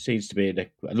 It seems to be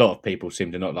a lot of people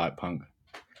seem to not like Punk.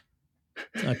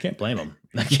 I can't blame them.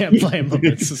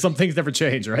 Some things never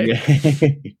change, right?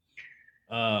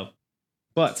 Yeah.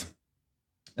 But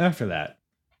after that,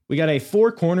 we got a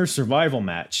 4-corner survival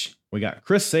match. We got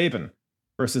Chris Sabin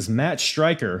versus Matt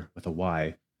Striker with a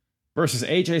Y versus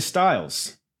AJ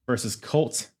Styles versus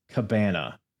Colt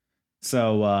Cabana.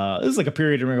 So this is like a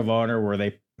period in Ring of Honor where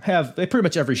they pretty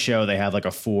much every show they have like a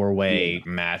 4-way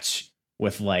match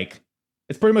with like,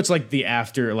 it's pretty much like the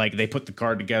after, like they put the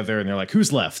card together and they're like,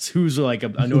 who's left? Who's like a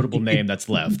notable name that's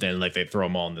left? And like they throw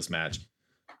them all in this match.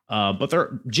 But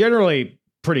they're generally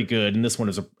pretty good. And this one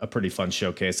is a pretty fun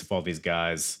showcase of all these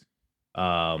guys.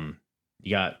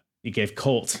 You gave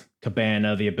Colt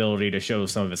Cabana the ability to show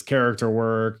some of his character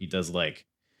work. He does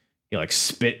he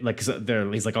spit,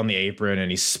 he's like on the apron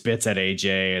and he spits at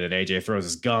AJ, and then AJ throws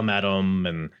his gum at him.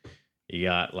 And you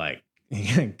got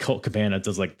Colt Cabana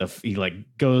does he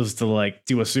goes to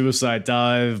do a suicide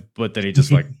dive, but then he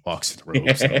just walks the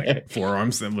ropes and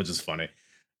forearms them, which is funny.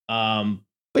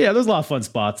 But yeah, there's a lot of fun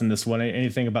spots in this one.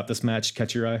 Anything about this match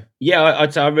catch your eye? Yeah,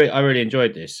 I really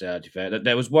enjoyed this. To be fair,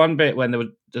 there was one bit when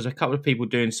there's a couple of people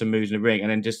doing some moves in the ring, and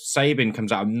then just Sabin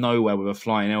comes out of nowhere with a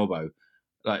flying elbow.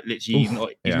 Like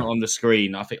literally, he's not on the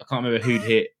screen. I can't remember who'd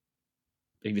hit.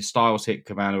 Either Styles hit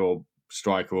Cabana or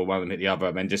Striker, or one of them hit the other,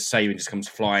 and then just Sabin just comes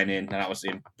flying in, and that was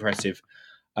impressive.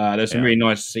 There's some really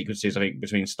nice sequences, I think,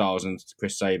 between Styles and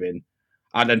Chris Sabin.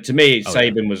 And then to me,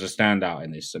 Sabin was a standout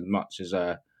in this, as much as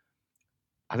I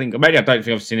don't think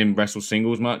I've seen him wrestle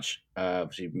singles much.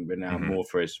 Obviously, been now more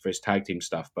for his tag team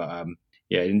stuff, but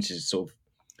yeah, this is sort of,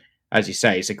 as you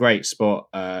say, it's a great spot.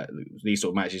 These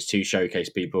sort of matches to showcase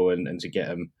people and to get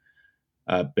them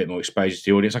a bit more exposure to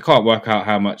the audience. I can't work out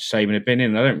how much Sabin had been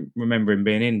in. I don't remember him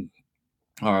being in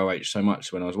ROH so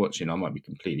much when I was watching. I might be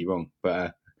completely wrong,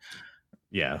 but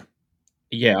yeah,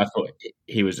 I thought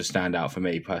he was a standout for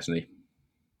me personally.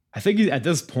 I think at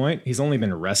this point he's only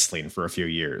been wrestling for a few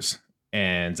years,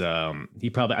 and I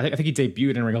think he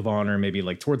debuted in Ring of Honor maybe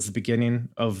towards the beginning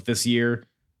of this year,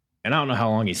 and I don't know how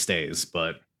long he stays,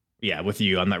 but yeah, with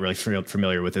you, I'm not really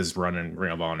familiar with his run in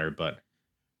Ring of Honor, but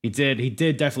he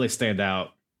did definitely stand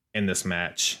out in this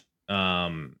match.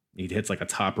 He hits a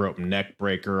top rope neck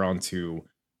breaker onto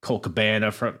Colt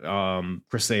Cabana.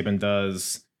 Chris Sabin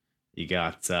does. You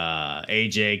got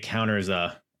AJ counters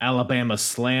a Alabama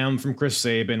slam from Chris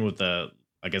Sabin with I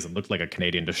guess it looked like a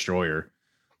Canadian destroyer.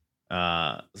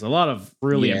 There's a lot of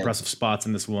really impressive spots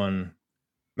in this one.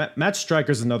 Matt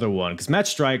Striker's another one, because Matt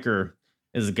Striker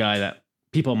is a guy that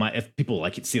if people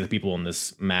see the people in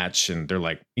this match and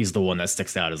they're he's the one that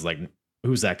sticks out, is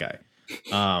who's that guy?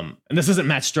 And this isn't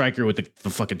Matt Striker with the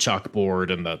fucking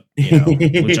chalkboard and the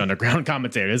Lucha Underground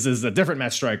commentator. This is a different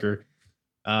Matt Striker.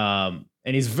 And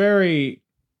he's very,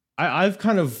 I've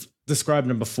kind of described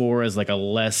him before as a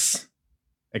less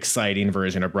exciting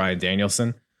version of Bryan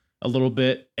Danielson a little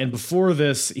bit. And before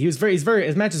this, his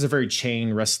matches are very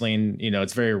chain wrestling.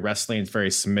 It's very wrestling. It's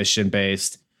very submission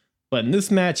based. But in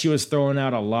this match, he was throwing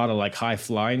out a lot of like high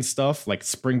flying stuff, like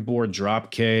springboard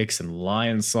drop kicks and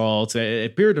lion salts.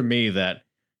 It appeared to me that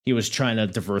he was trying to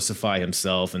diversify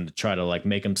himself and to try to like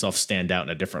make himself stand out in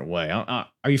a different way. Are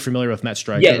you familiar with Matt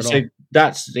Striker? Yeah, at so all?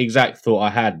 that's the exact thought I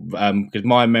had, because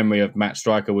my memory of Matt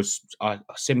Striker was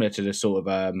similar to the sort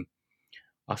of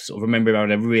I sort of remember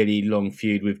around a really long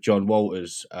feud with John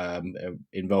Walters,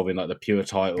 involving like the pure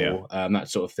title, that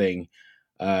sort of thing.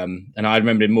 And I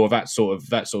remember more of that sort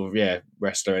of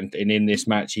wrestler. And in this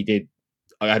match, I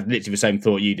had literally the same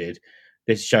thought you did.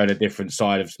 This showed a different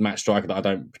side of Matt Striker that I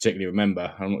don't particularly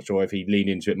remember. I'm not sure if he leaned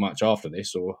into it much after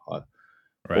this or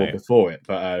before it.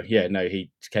 But he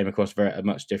came across a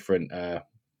much different,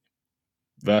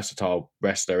 versatile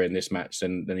wrestler in this match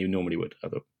than he normally would. I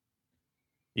thought.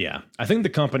 Yeah, I think the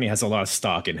company has a lot of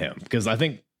stock in him because I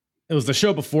think it was the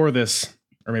show before this,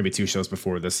 or maybe 2 shows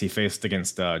before this, he faced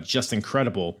against Just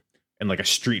Incredible in like a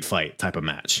street fight type of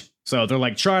match. So they're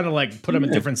like trying to like put him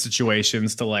in different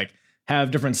situations to like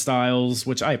have different styles,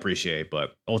 which I appreciate,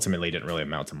 but ultimately didn't really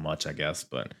amount to much, I guess.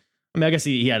 But I mean, I guess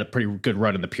he had a pretty good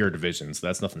run in the pure division, so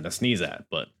that's nothing to sneeze at.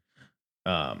 But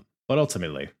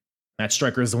ultimately, Matt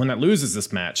Striker is the one that loses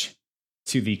this match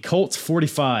to the Colt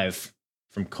 45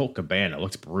 from Colt Cabana. It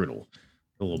looked brutal.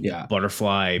 A little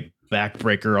butterfly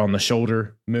backbreaker on the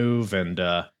shoulder move, and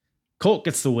Colt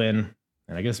gets the win,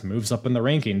 and I guess moves up in the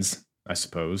rankings, I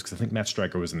suppose, because I think Matt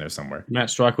Striker was in there somewhere. Matt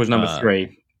Striker was number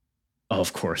 3. Oh,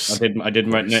 of course. I did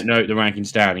note the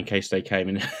rankings down in case they came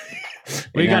in.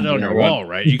 Well, you got it on your wall,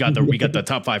 right? You got the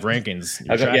top 5 rankings.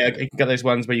 You got those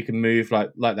ones where you can move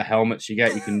like the helmets you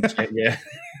get. You can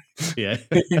yeah.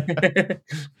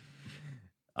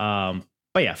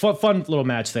 But yeah, fun little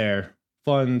match there.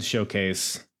 Fun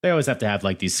showcase. They always have to have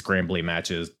like these scrambly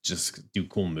matches, just do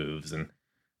cool moves, and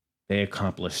they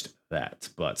accomplished that.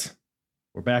 But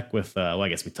we're back with I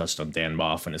guess we touched on Dan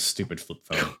Moff and his stupid flip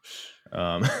phone.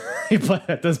 But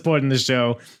at this point in the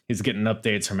show, he's getting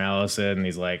updates from Allison, and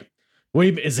he's like,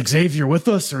 "Wait, is Xavier with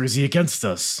us or is he against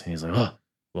us?" And he's like, "Oh,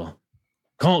 well,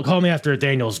 call me after a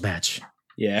Daniels match."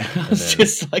 Yeah, it's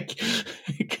just like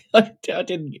I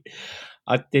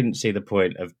didn't see the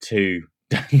point of 2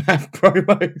 Dan Maff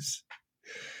promos.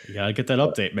 You gotta get that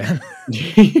update, man.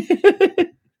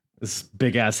 This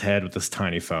big ass head with this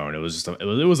tiny phone. It was just it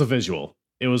was a visual.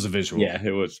 It was a visual. Yeah,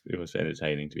 it was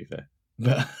entertaining, to be fair,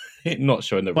 but not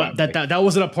showing the. But that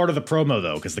wasn't a part of the promo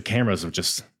though, because the cameras were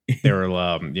just they were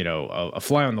a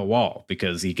fly on the wall,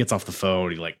 because he gets off the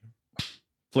phone, he like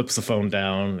flips the phone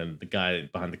down, and the guy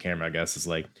behind the camera, I guess, is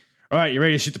like, "All right, you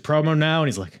ready to shoot the promo now?" And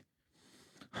he's like,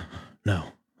 "No,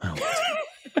 I don't want to."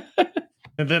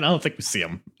 And then I don't think we see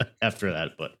him after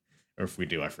that, or if we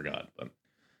do, I forgot.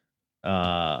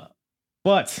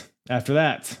 But after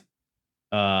that,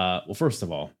 well, first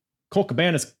of all, Colt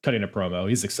Cabana's cutting a promo.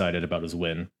 He's excited about his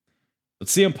win. But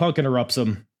CM Punk interrupts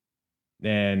him,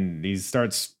 and he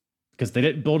starts, because they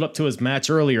didn't build up to his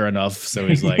match earlier enough, so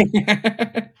he's like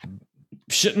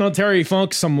shitting on Terry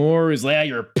Funk some more. He's like, "Yeah,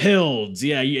 you're pilled.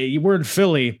 Yeah, you were in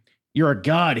Philly. You're a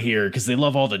god here because they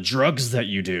love all the drugs that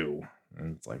you do."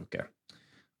 And it's like, okay.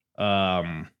 I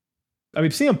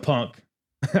mean, CM Punk,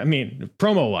 I mean,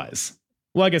 promo-wise,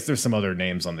 well, I guess there's some other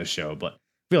names on this show, but I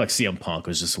feel like CM Punk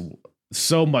was just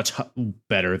so much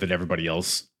better than everybody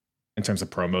else in terms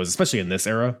of promos, especially in this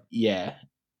era. Yeah.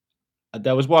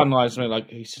 There was one line, something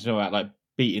like, he's talking about like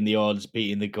beating the odds,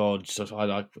 beating the gods. So I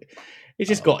like,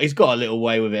 he's got a little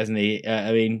way with it, hasn't he?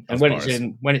 I mean, and when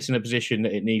it's in a position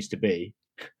that it needs to be,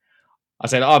 I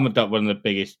said I'm one of the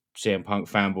biggest CM Punk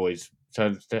fanboys.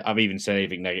 So I've even said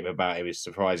anything negative about him is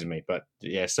surprising me. But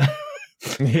yes,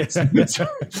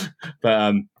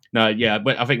 but no, yeah.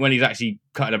 But I think when he's actually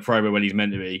cutting a promo when he's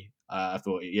meant to be, I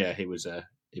thought, yeah, he was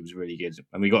really good.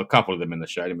 And we got a couple of them in the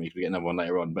show, didn't we? We get another one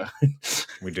later on, but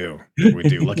we do.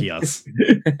 Lucky us.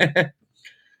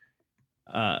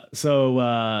 So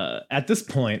at this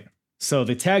point, so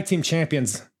the tag team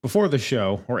champions before the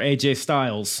show were AJ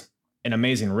Styles and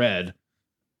Amazing Red.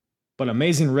 But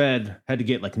Amazing Red had to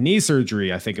get like knee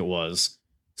surgery, I think it was.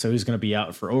 So he's going to be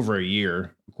out for over a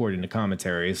year, according to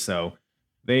commentary. So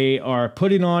they are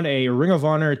putting on a Ring of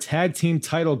Honor tag team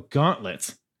title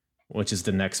gauntlet, which is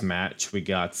the next match. We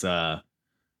got,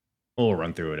 we'll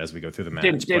run through it as we go through the match.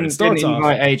 Didn't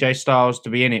invite AJ Styles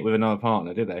to be in it with another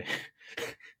partner, did they?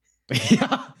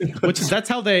 Yeah, that's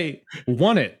how they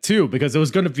won it too, because it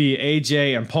was going to be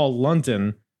AJ and Paul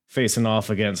London facing off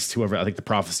against whoever. I think the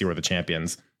Prophecy were the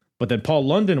champions. But then Paul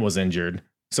London was injured,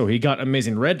 so he got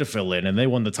Amazing Red to fill in, and they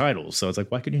won the title. So it's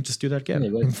like, why couldn't you just do that again?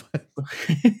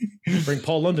 Bring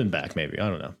Paul London back, maybe. I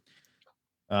don't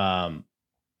know.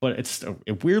 but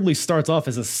it weirdly starts off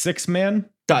as a 6-man.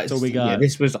 So we got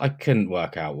this was I couldn't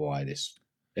work out why this.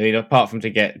 I mean, apart from to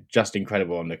get Just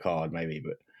Incredible on the card, maybe,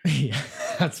 but yeah,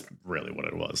 that's really what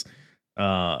it was.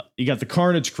 You got the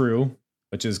Carnage crew,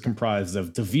 which is comprised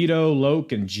of DeVito,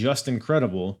 Loke, and Just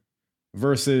Incredible,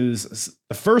 versus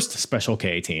the first Special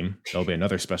K team. There'll be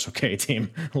another Special K team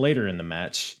later in the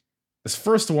match. This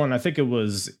first one, I think it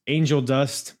was Angel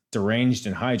Dust, Deranged,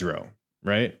 and Hydro,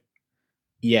 right?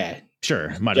 Yeah,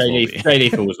 sure. Might as well be. Jay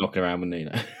Lethal was knocking around,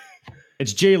 wasn't he?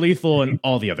 It's Jay Lethal and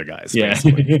all the other guys. Yeah.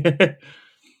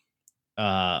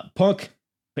 Punk.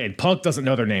 And Punk doesn't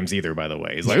know their names either, by the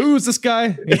way. He's like, who's this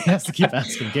guy? He has to keep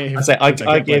asking games.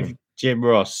 I give Jim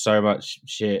Ross so much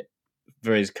shit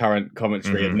for his current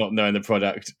commentary and not knowing the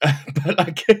product. But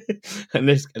like, and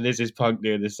this is Punk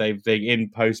doing the same thing in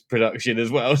post-production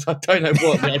as well. So I don't know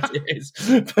what that is.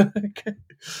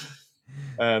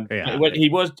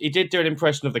 He did do an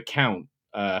impression of the Count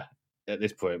at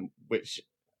this point, which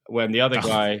when the other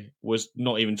guy was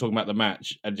not even talking about the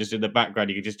match, and just in the background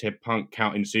you could just hear Punk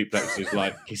counting suplexes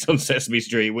like he's on Sesame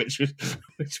Street, which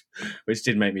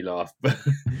did make me laugh.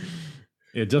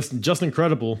 Yeah, just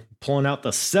incredible, pulling out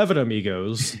the 7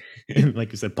 amigos. And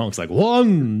like you said, Punk's like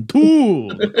 1, 2,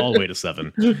 all the way to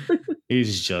 7.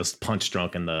 He's just punch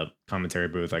drunk in the commentary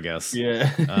booth, I guess.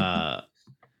 Yeah.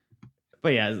 But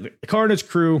yeah, the Carnage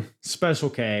crew, Special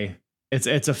K.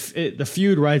 The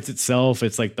feud writes itself.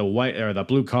 It's like the white or the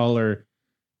blue collar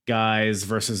guys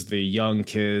versus the young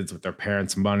kids with their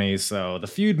parents' money. So the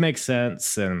feud makes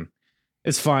sense and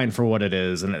it's fine for what it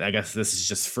is. And I guess this is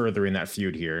just furthering that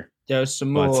feud here. There was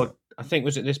some more. I think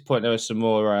was at this point there was some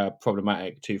more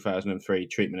problematic 2003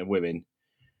 treatment of women.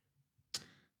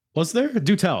 Was there?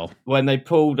 Do tell. When they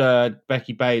pulled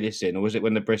Becky Bayliss in, or was it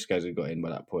when the Briscoes had got in by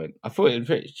that point? I'm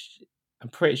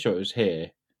pretty sure it was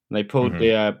here. And they pulled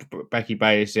the Becky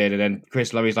Bayliss in, and then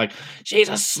Chris Lovey's like, "She's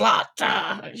a slut.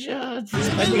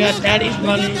 Spending her daddy's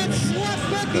money."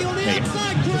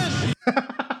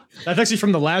 That's actually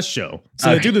from the last show. So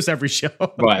they do this every show,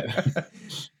 right?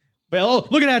 Well,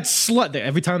 look at that slut.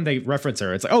 Every time they reference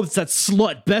her, it's like, oh, it's that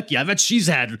slut Becky. I bet she's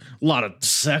had a lot of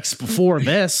sex before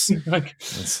this.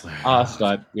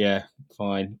 Yeah,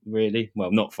 fine. Really?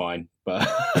 Well, not fine, but.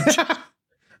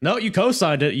 No, you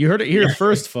co-signed it. You heard it here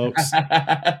first, folks.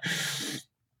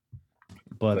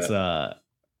 But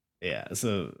yeah,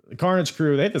 so the Carnage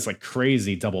crew, they had this like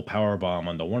crazy double power bomb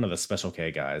onto one of the Special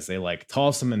K guys. They like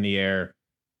toss him in the air,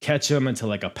 catch him into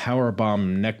like a power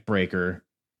bomb neck breaker.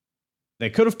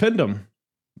 They could have pinned him,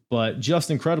 but Just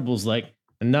Incredible's like,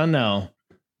 no,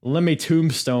 let me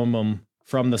tombstone him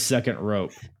from the second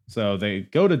rope. So they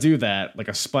go to do that, like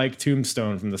a spike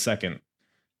tombstone from the second.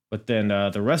 But then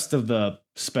the rest of the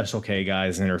Special K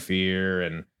guys interfere,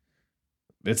 and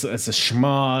it's a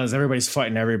schmoz. Everybody's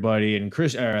fighting everybody, and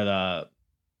the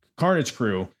Carnage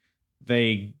crew,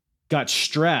 they got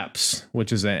straps,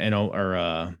 which is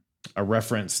a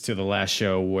reference to the last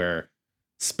show where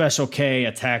Special K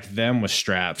attacked them with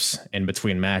straps in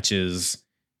between matches,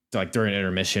 like during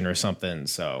intermission or something.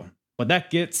 So, but that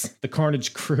gets the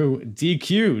Carnage crew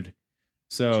DQ'd.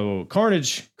 So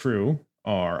Carnage crew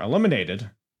are eliminated.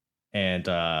 And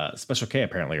Special K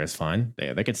apparently is fine.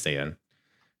 They could stay in.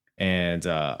 And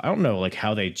I don't know like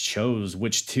how they chose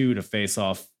which two to face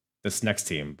off this next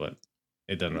team, but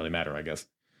it doesn't really matter, I guess.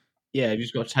 Yeah, you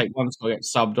just got to take one to get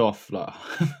subbed off. Like,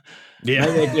 yeah,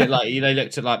 they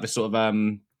looked at like the sort of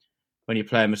when you're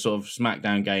playing the sort of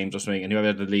SmackDown games or something, and whoever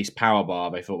had the least power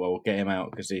bar, they thought, well, we'll get him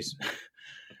out because he's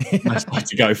nice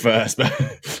to go first.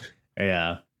 But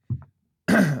yeah,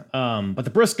 but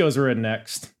the Briscoes are in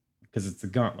next. Because it's the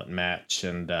gauntlet match,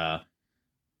 and so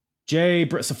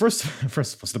first,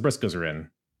 the Briscoes are in,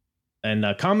 and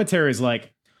commentary is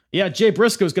like, "Yeah, Jay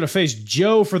Briscoe's gonna face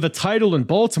Joe for the title in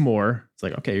Baltimore." It's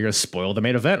like, okay, you're gonna spoil the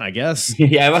main event, I guess.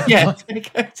 Yeah, well, yeah,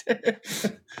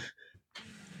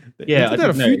 yeah. I did that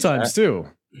a few times too.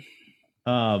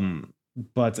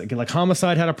 But again, like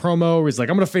Homicide had a promo where he's like,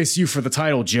 "I'm gonna face you for the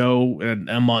title, Joe, in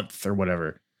a month or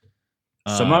whatever."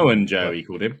 Samoan Joe, he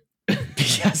called him.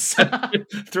 Yes.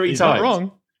 3 He's times. Not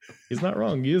wrong. He's not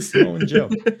wrong. He is Samoan Joe.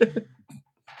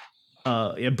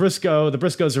 Yeah, the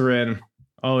Briscoes are in.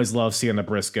 Always love seeing the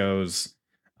Briscoes.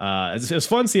 It's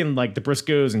fun seeing like the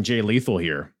Briscoes and Jay Lethal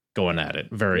here going at it.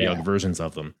 Very young versions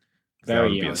of them. Very that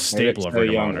would young. Be a staple of Ring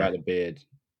of Honor. Without the beard.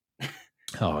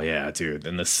 Oh yeah, dude.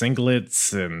 And the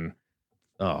singlets and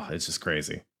it's just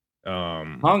crazy.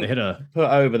 Punk they put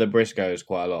over the Briscoes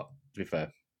quite a lot, to be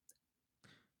fair.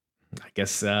 I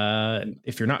guess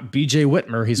if you're not BJ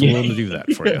Whitmer, he's willing to do that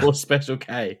for you. Or Special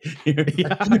K.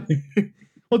 Yeah.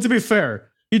 Well, to be fair,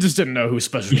 He just didn't know who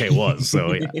Special K was,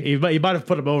 so he might have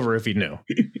put him over if he knew.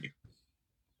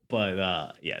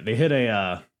 But they hit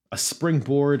a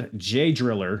springboard J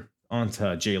Driller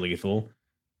onto Jay Lethal,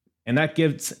 and that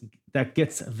gets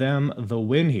them the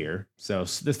win here. So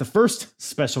this the first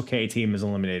Special K team is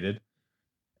eliminated,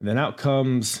 and then out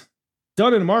comes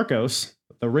Dunn and Marcos,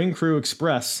 the Ring Crew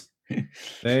Express.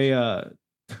 They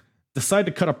decide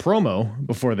to cut a promo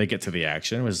before they get to the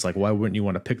action. It was like, why wouldn't you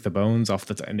want to pick the bones off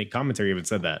the and the commentary even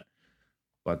said that.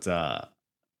 But I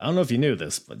don't know if you knew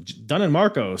this, but Dunn and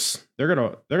Marcos, they're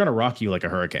gonna rock you like a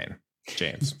hurricane,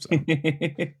 James. So,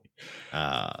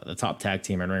 the top tag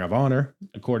team in Ring of Honor,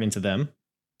 according to them,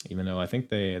 even though I think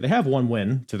they have one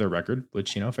win to their record,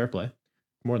 which, fair play,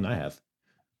 more than I have.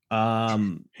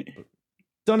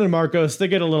 Dunn and Marcos, they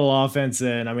get a little offense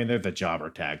in. I mean, they're the jobber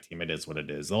tag team. It is what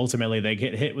it is. Ultimately, they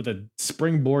get hit with a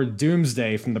springboard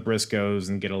doomsday from the Briscoes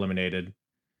and get eliminated.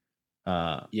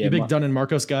 You big Dunn and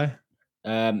Marcos guy?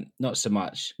 Not so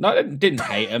much. No, I didn't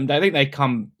hate them. I think they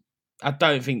come. I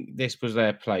don't think this was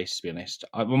their place, to be honest.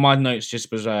 My notes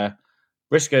just was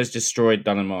Briscoes destroyed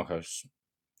Dunn and Marcos.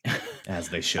 As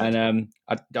they should. And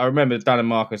I remember Dunn and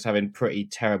Marcos having pretty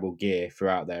terrible gear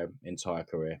throughout their entire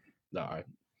career.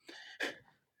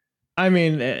 I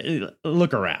mean,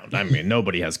 look around. I mean,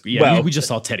 nobody has. Yeah, well, we just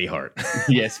saw Teddy Hart.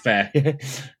 Yes, fair.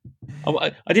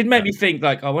 I did make me think.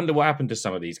 Like, I wonder what happened to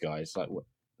some of these guys.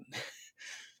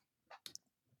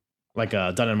 Like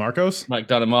Dunn and Marcos, like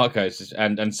Dunn and Marcos,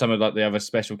 and some of like the other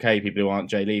Special K people who aren't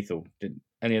Jay Lethal. Did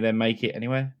any of them make it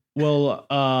anywhere? Well,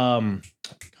 God,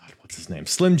 what's his name?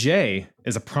 Slim J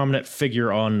is a prominent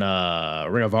figure on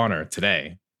Ring of Honor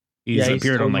today. He's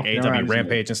appeared on like AEW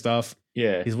Rampage and stuff.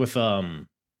 Yeah, he's with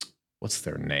what's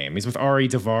their name? He's with Ari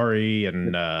Daivari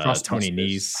and Tony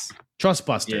Nese.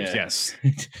 Trustbusters, yes.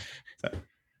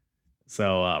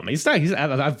 So he's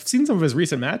I've seen some of his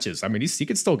recent matches. I mean, he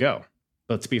could still go.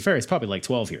 But to be fair, he's probably like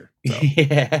 12 here.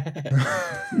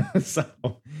 So.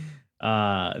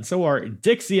 Yeah. so are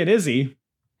Dixie and Izzy,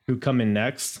 who come in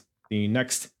next, the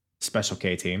next Special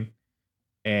K team.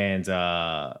 And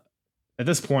at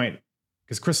this point,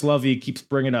 because Chris Lovey keeps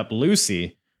bringing up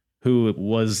Lucy, who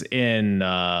was in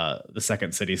the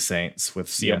Second City Saints with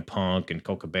CM Punk and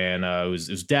Colt Cabana, it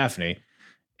was Daphne.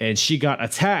 And she got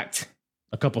attacked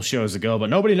a couple shows ago, but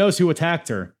nobody knows who attacked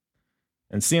her.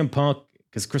 And CM Punk,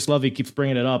 because Chris Lovey keeps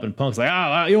bringing it up, and Punk's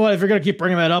like, you know what? If you're going to keep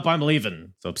bringing that up, I'm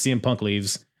leaving. So CM Punk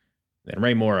leaves. Then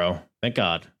Ray Morrow, thank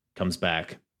God, comes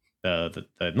back. The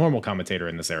normal commentator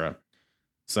in this era.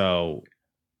 So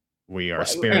we are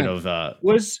spared of...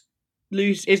 is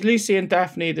Lucy and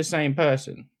Daphne the same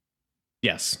person?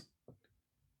 Yes.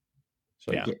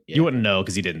 So yeah. You wouldn't know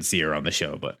because you didn't see her on the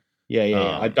show, but...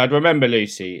 Yeah. I'd remember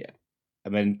Lucy. I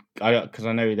mean, because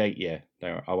I know they...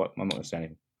 I'm not going to say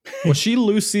anything. Was she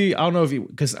Lucy? I don't know if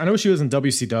because I know she was in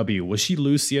WCW. Was she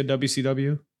Lucy at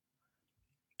WCW?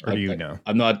 Or do you know?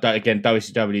 I'm not. Again,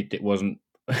 WCW wasn't.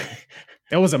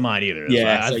 It wasn't mine either.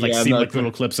 Yeah, I've seen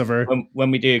little clips of her.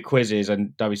 When we do quizzes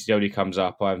and WCW comes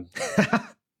up, I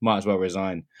might as well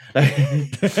resign.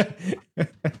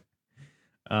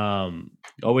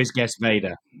 Always guess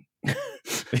Vader.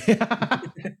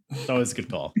 It's always a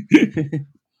good call.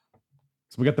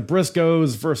 So we got the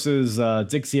Briscoes versus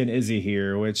Dixie and Izzy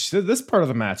here, which this part of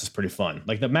the match is pretty fun.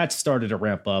 Like the match started to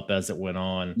ramp up as it went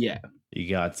on. Yeah. You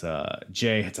got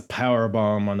Jay hits a power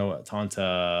bomb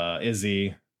onto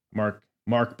Izzy.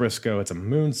 Mark Briscoe hits a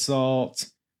moonsault.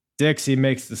 Dixie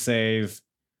makes the save.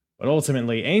 But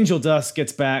ultimately, Angel Dust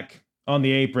gets back on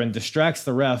the apron, distracts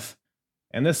the ref,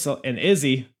 and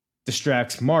Izzy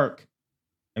distracts Mark.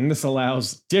 And this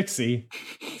allows Dixie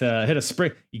to hit a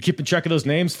spring. You keeping track of those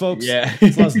names, folks? Yeah.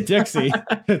 This allows Dixie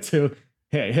to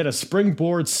hit a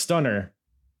springboard stunner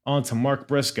onto Mark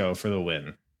Briscoe for the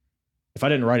win. If I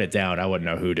didn't write it down, I wouldn't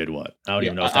know who did what. I don't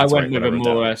even know if that's right. I went with a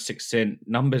more succinct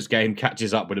numbers game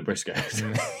catches up with the Briscoes.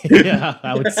 Yeah,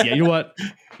 I would say. You know what?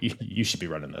 You should be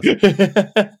running this.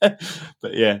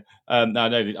 But yeah, no, I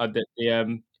did.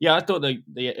 I thought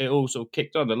it all sort of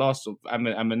kicked on the last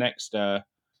and the next. The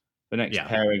next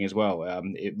pairing as well.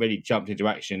 It really jumped into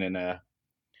action and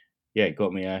it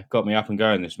got me up and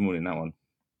going this morning. That one,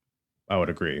 I would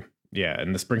agree. Yeah,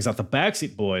 and this brings out the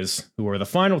Backseat Boys, who are the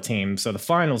final team. So the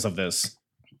finals of this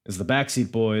is the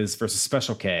Backseat Boys versus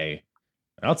Special K.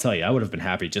 And I'll tell you, I would have been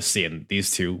happy just seeing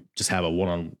these two just have a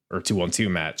 1-on or 2-on-2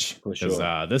 match. For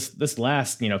sure. This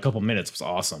last couple minutes was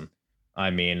awesome. I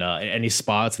mean, any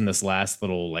spots in this last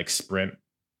little like sprint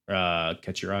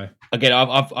catch your eye? Again,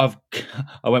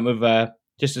 I went with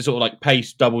just a sort of like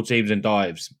pace double teams and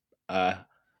dives.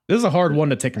 This is a hard one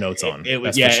to take notes on. It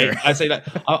was, that's for sure. I'd say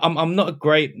that I'm not a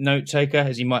great note taker,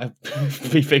 as you might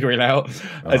be figuring out.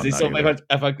 As it's sort of,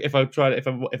 if I'm trying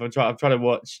to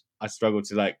watch, I struggle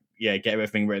to get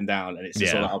everything written down, and it's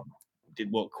just sort of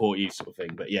did what caught you sort of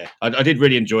thing. But yeah, I did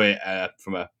really enjoy it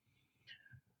from a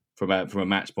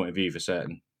match point of view for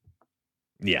certain.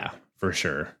 Yeah, for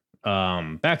sure.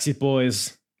 Backseat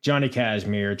Boys, Johnny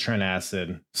Cashmere, Trent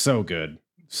Acid, so good.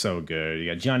 You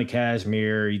got Johnny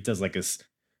Cashmere. He does like this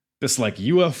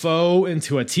UFO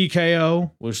into a TKO,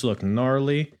 which looked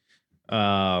gnarly.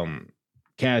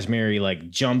 Cashmere like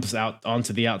jumps out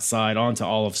onto the outside onto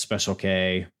all of Special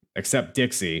K except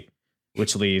Dixie,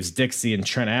 which leaves Dixie and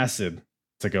Trent Acid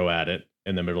to go at it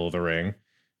in the middle of the ring.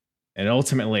 And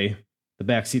ultimately, the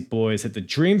Backseat Boys hit the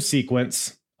dream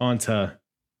sequence onto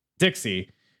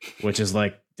Dixie, which is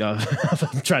like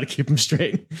I'm trying to keep him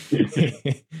straight.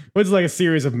 Which is like a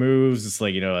series of moves. It's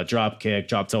like, a drop kick,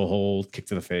 drop toe hold, kick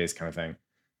to the face kind of thing.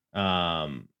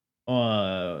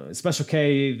 Special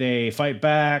K, they fight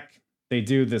back. They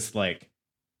do this I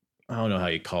don't know how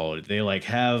you call it. They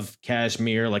have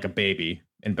Cashmere like a baby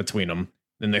in between them.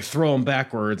 Then they throw him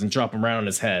backwards and drop him around on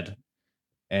his head.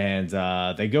 And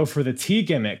they go for the T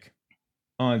gimmick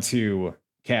onto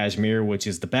Cashmere, which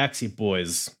is the Backseat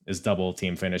Boys' double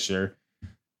team finisher.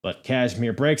 But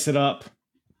Cashmere breaks it up,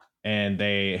 and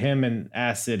him and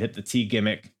Acid hit the T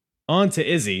gimmick onto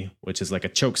Izzy, which is like a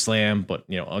choke slam, but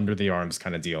under the arms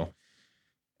kind of deal.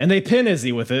 And they pin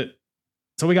Izzy with it.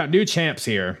 So we got new champs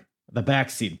here, the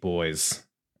Backseat Boys.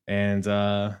 And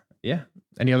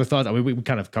any other thoughts? We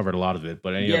kind of covered a lot of it,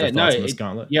 but any other thoughts on this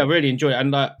gauntlet? Yeah, I really enjoyed it.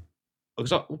 And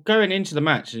because going into the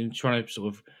match and trying to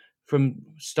sort of, from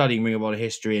studying Ring of Honor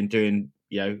history and doing,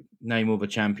 name all the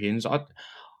champions,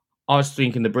 I was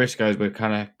thinking the Briscoes would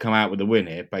kind of come out with the win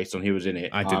here based on who was in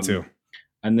it. I did too.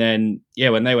 And then,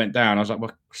 when they went down, I was like,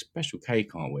 well, Special K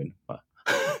can't win. But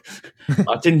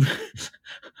I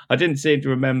didn't seem to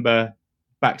remember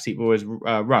Backseat Boys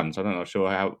runs. I'm not sure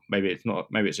how. Maybe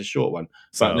it's a short one.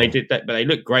 But they did that. But they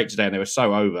looked great today, and they were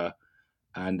so over.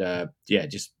 And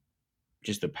just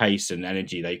the pace and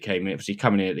energy they came in. Obviously,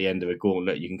 coming in at the end of a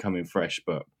gauntlet, you can come in fresh.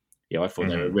 But I thought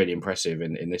they were really impressive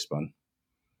in this one.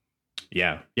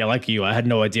 Yeah, like you, I had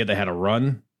no idea they had a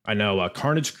run. I know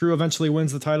Carnage Crew eventually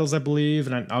wins the titles, I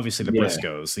believe, and obviously the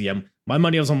Briscoes. So my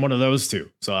money was on one of those two,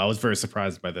 so I was very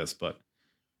surprised by this. But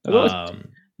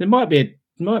there might be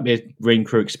a Ring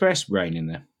Crew Express reign in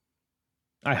there.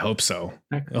 I hope so.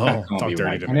 That talk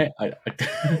dirty to me.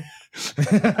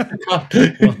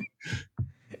 Well,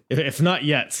 if not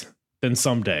yet, then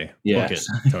someday. Yes.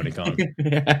 Book it, Tony Khan.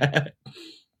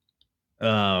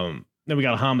 Then we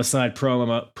got a Homicide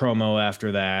promo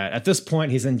after that. At this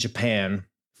point, he's in Japan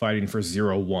fighting for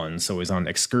 0-1, so he's on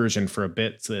excursion for a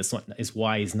bit. So this is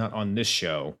why he's not on this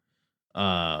show,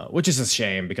 which is a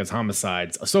shame because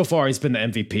Homicide, so far, he's been the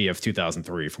MVP of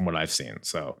 2003 from what I've seen.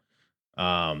 So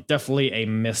definitely a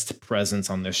missed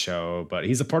presence on this show, but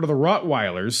he's a part of the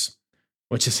Rottweilers,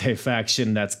 which is a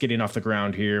faction that's getting off the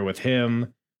ground here with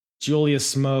him, Julius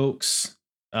Smokes,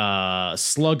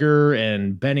 Slugger,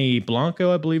 and Benny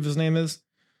Blanco, I believe his name is.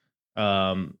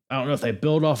 I don't know if they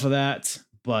build off of that,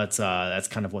 but that's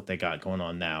kind of what they got going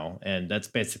on now. And that's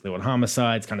basically what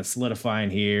Homicide's kind of solidifying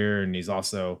here. And he's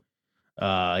also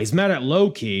he's mad at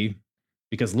Low Key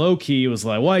because Low Key was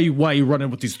like, why are you running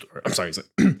with these? I'm sorry, he's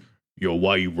like, yo,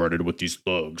 why you running with these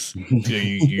thugs?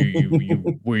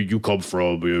 you where you come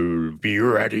from? Be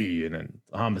ready. And then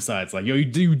Homicide's like, yo,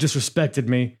 you disrespected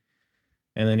me.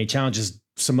 And then he challenges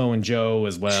Samoan Joe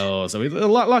as well. So a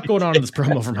lot going on in this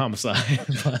promo from Homicide.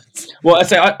 But, well,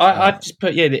 I just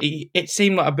put, it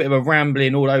seemed like a bit of a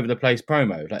rambling all over the place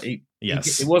promo.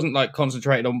 It wasn't like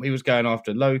concentrated on, he was going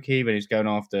after Loki, but he was going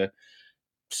after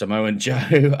Samoan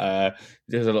Joe.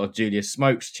 There's a lot of Julius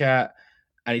Smokes chat.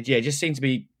 And it just seemed to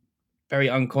be very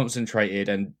unconcentrated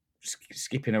and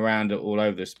skipping around all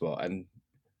over the spot. And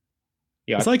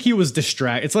it's like he was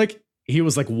distracted. It's like he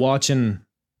was like watching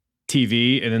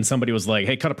TV and then somebody was like,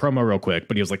 hey, cut a promo real quick,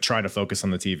 but he was like trying to focus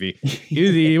on the TV.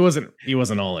 he wasn't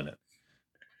all in it.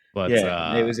 But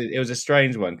it was a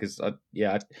strange one because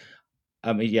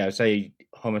say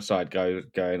Homicide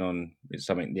going on is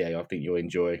something. I think you'll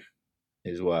enjoy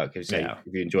his work. If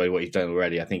you enjoy what he's done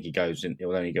already, I think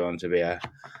he'll only go on to be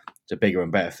to bigger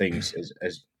and better things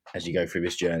as you go through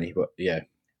this journey. But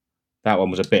that one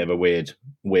was a bit of a weird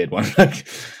one. It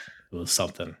was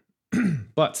something.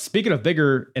 But speaking of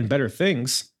bigger and better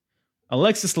things,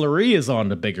 Alexis Lurie is on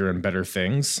to bigger and better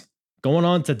things, going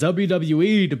on to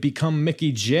WWE to become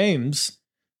Mickie James.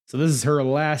 So this is her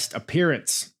last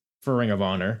appearance for Ring of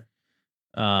Honor.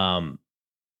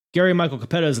 Gary Michael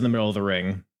Capetta is in the middle of the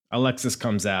ring. Alexis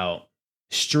comes out.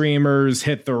 Streamers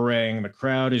hit the ring. The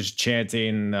crowd is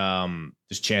chanting,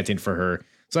 just chanting for her.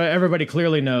 So everybody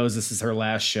clearly knows this is her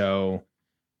last show.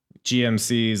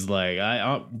 GMC's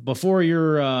like, before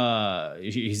you're,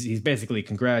 he's basically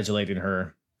congratulating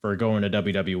her for going to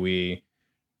WWE.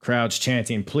 Crowd's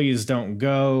chanting, please don't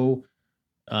go.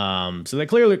 So they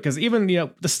clearly, because even,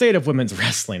 the state of women's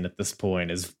wrestling at this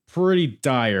point is pretty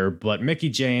dire, but Mickie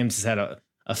James has had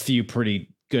a few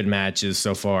pretty good matches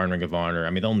so far in Ring of Honor. I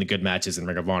mean, the only good matches in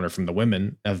Ring of Honor from the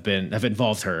women have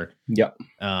involved her. Yep.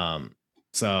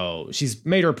 So she's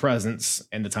made her presence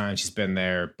in the time she's been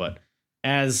there, but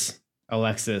as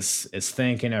Alexis is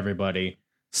thanking everybody,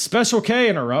 Special K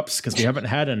interrupts because we haven't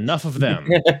had enough of them.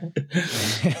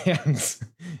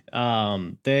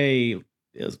 And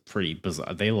it was pretty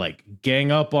bizarre. They like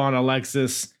gang up on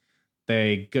Alexis.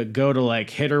 They go to like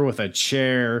hit her with a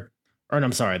chair. Or no,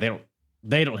 I'm sorry,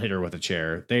 they don't hit her with a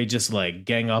chair. They just like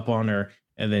gang up on her.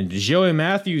 And then Joey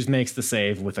Matthews makes the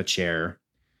save with a chair.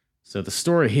 So the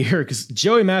story here, because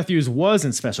Joey Matthews was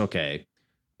in Special K,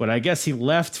 but I guess he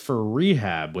left for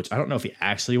rehab, which I don't know if he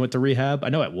actually went to rehab. I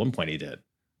know at one point he did,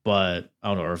 but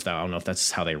I don't know if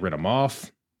that's how they wrote him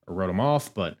off.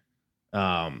 But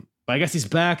I guess he's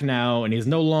back now, and he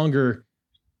no longer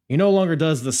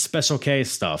does the Special K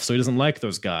stuff, so he doesn't like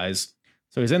those guys.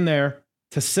 So he's in there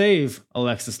to save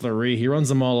Alexis Lurie. He runs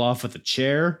them all off with a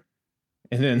chair,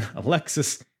 and then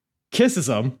Alexis kisses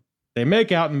him. They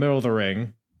make out in the middle of the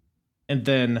ring, and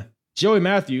then Joey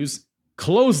Matthews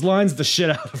clotheslines the shit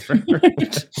out of her.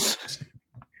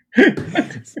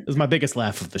 It was my biggest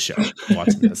laugh of the show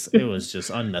watching this. It was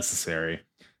just unnecessary.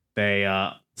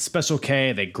 They Special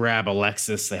K, they grab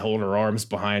Alexis, they hold her arms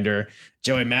behind her.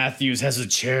 Joey Matthews has a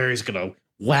chair, he's gonna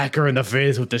whack her in the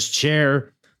face with this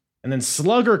chair. And then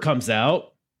Slugger comes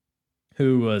out,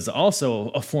 who was also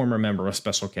a former member of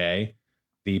Special K,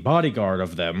 the bodyguard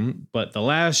of them. But the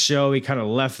last show, he kind of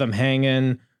left them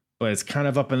hanging, but it's kind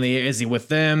of up in the air. Is he with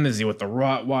them? Is he with the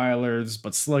Rottweilers?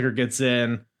 But Slugger gets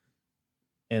in.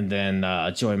 And then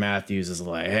Joey Matthews is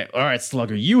like, hey, all right,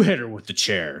 Slugger, you hit her with the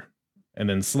chair. And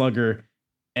then Slugger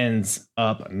ends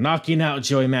up knocking out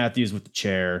Joey Matthews with the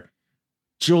chair.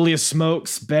 Julia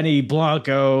Smokes, Benny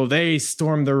Blanco, they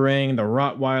storm the ring. The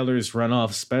Rottweilers run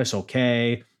off Special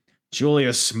K.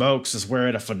 Julia Smokes is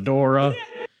wearing a fedora.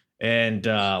 And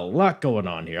a lot going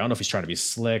on here. I don't know if he's trying to be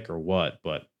slick or what,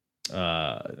 but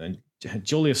and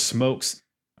Julia Smokes,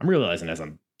 I'm realizing as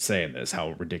I'm saying this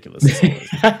how ridiculous this is.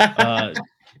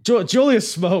 Julia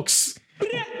Smokes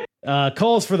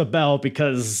calls for the bell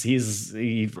because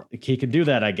he can do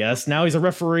that, I guess. Now he's a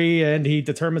referee and he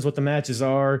determines what the matches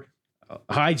are.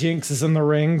 Hijinks is in the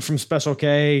ring from Special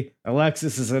K.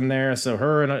 Alexis is in there, so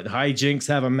her and Hijinks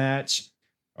have a match.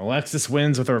 Alexis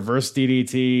wins with a reverse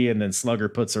DDT, and then Slugger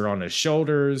puts her on his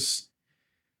shoulders.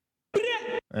 And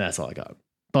that's all I got.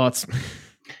 Thoughts?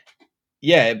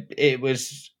 Yeah, it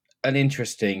was an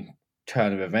interesting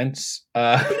turn of events.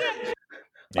 Yeah.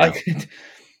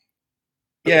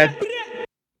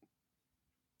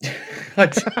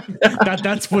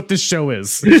 That's what this show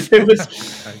is. It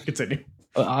was. Right, continue.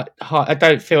 I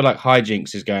don't feel like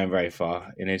Hijinks is going very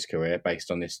far in his career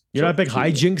based on this. You're not a big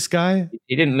Hijinks guy?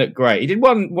 He didn't look great. He did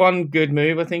one good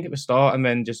move, I think, at the start, and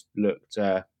then just looked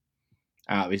out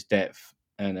of his depth.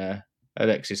 And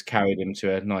Alexis carried him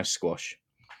to a nice squash.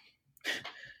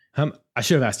 I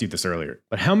should have asked you this earlier,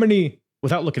 but how many,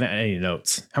 without looking at any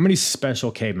notes, how many Special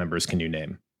K members can you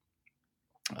name?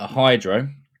 Hydro,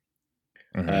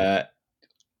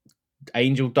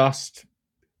 Angel Dust,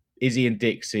 Izzy and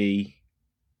Dixie,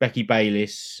 Becky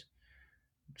Bayliss.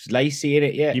 Is Lacey in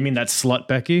it yet? You mean that slut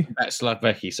Becky? That slut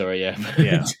Becky, sorry, yeah.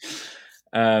 Yeah.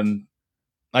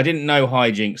 I didn't know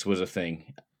Hijinks was a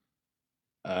thing.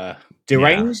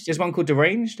 Deranged? There's one called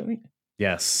Deranged, I think.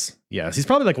 Yes. He's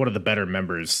probably like one of the better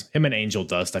members. Him and Angel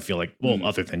Dust, I feel like, well,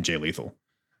 other than Jay Lethal.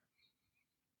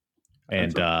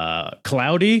 And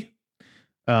Cloudy.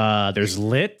 There's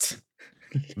Lit.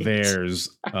 There's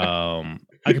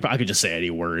I could just say any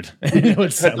word. It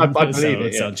would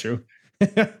sound true.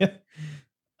 But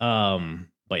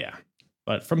yeah.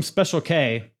 But from Special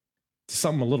K to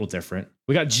something a little different,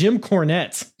 we got Jim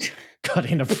Cornette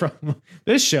cutting a promo.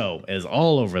 This show is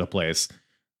all over the place.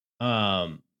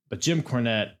 But Jim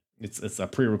Cornette, it's a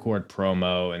pre-recorded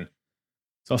promo, and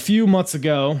so a few months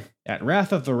ago at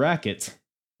Wrath of the Racket,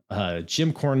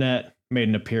 Jim Cornette made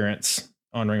an appearance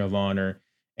on Ring of Honor,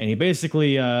 and he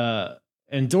basically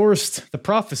endorsed the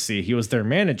Prophecy. He was their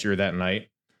manager that night,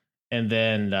 and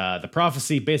then the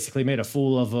Prophecy basically made a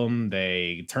fool of him.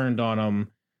 They turned on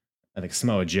him. I think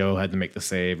Samoa Joe had to make the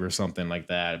save or something like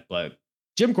that, but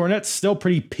Jim Cornette's still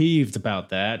pretty peeved about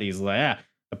that. He's like,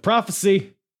 a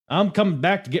prophecy. I'm coming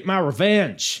back to get my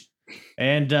revenge.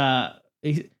 And I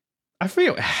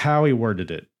forget how he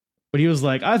worded it, but he was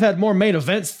like, I've had more main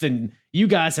events than you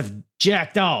guys have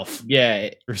jacked off. Yeah.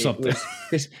 Or something.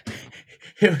 It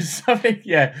was something.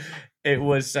 Yeah. It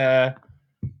was. It'll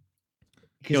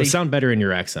sound better in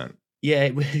your accent. Yeah.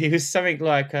 It was something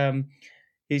like,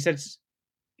 he said,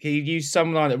 he used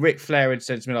some line that Ric Flair had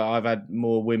said to me, like, I've had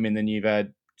more women than you've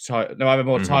had. I've had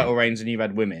more title reigns than you've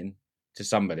had women, to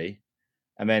somebody.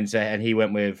 And then and he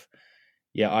went with,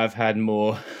 yeah, I've had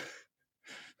more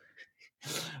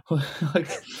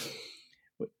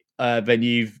than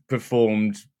you've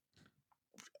performed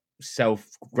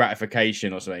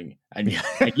self-gratification or something. And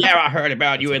yeah, I heard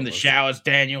about you in the showers,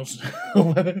 Daniels.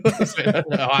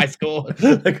 High score.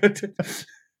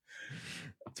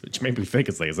 Which made me think,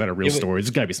 it's like, is that a real story? There's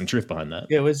got to be some truth behind that.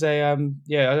 It was a, I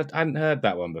hadn't heard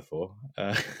that one before.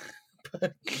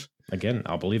 Again,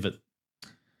 I'll believe it.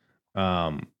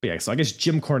 But yeah, so I guess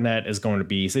Jim Cornette is going to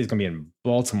be, he's going to be in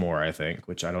Baltimore, I think,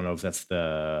 which I don't know if that's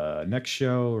the next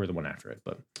show or the one after it,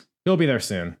 but he'll be there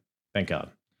soon. Thank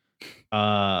God.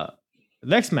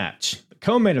 Next match, the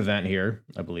co-main event here,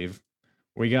 I believe.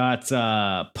 We got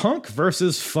Punk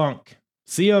versus Funk.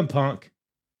 CM Punk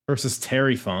versus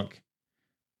Terry Funk.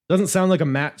 Doesn't sound like a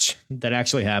match that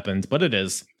actually happened, but it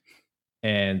is.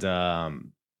 And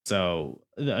so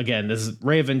again, this is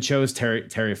Raven chose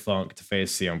Terry Funk to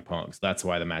face CM Punk. So that's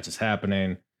why the match is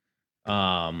happening.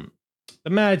 The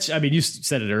match, I mean, you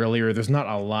said it earlier, there's not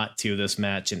a lot to this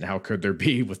match, and how could there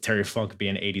be with Terry Funk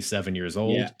being 87 years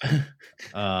old? Yeah.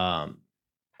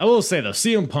 I will say though,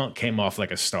 CM Punk came off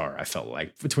like a star. I felt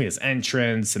like between his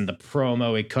entrance and the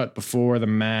promo he cut before the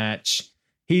match,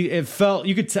 it felt,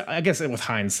 you could tell, I guess with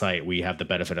hindsight, we have the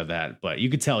benefit of that, but you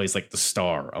could tell he's like the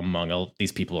star among all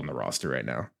these people on the roster right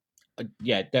now.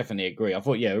 Yeah, definitely agree. I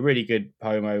thought, a really good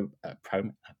promo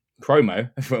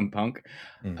from Punk.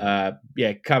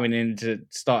 Coming into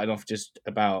starting off just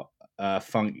about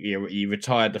Funk. You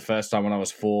retired the first time when I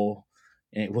was 4.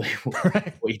 What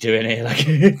are you doing here? Like,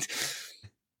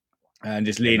 and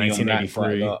just leaning on that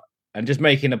quite a lot, and just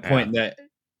making a point that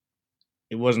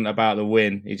it wasn't about the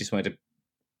win. He just wanted to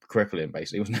cripple him,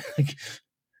 basically, wasn't it? Like,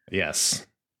 yes,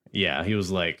 yeah. He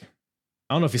was like,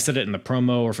 I don't know if he said it in the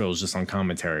promo or if it was just on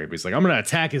commentary, but he's like, I'm going to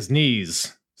attack his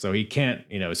knees. So he can't,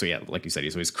 so yeah, like you said,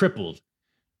 he's crippled.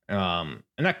 And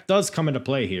that does come into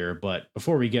play here. But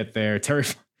before we get there,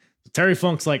 Terry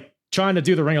Funk's like trying to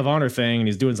do the Ring of Honor thing, and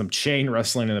he's doing some chain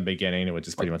wrestling in the beginning, which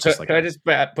is pretty much just like... Can I just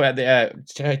put out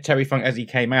the Terry Funk as he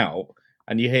came out,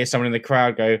 and you hear someone in the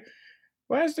crowd go,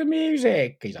 where's the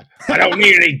music? He's like, I don't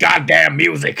need any goddamn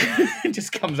music. It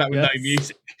just comes out with no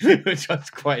music, which I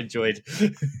quite enjoyed.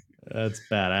 That's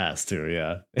badass too,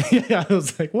 yeah. Yeah, I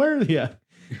was like, where? Yeah.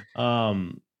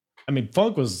 I mean,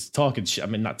 Funk was talking shit. I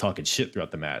mean, not talking shit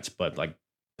throughout the match, but like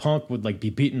Punk would like be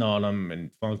beating on him,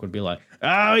 and Funk would be like,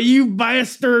 "Oh, you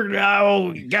bastard!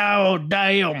 Oh, god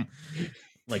damn!"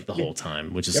 Like the whole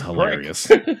time, which is hilarious.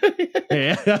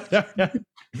 Yeah.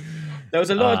 There was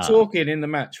a lot of talking in the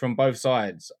match from both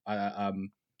sides. I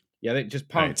think just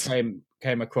Punk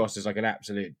came across as like an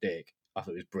absolute dick. I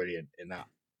thought it was brilliant in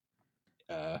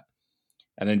that.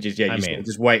 And then just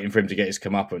just waiting for him to get his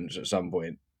comeuppance at some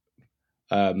point.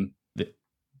 The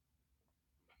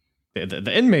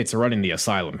inmates are running the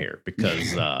asylum here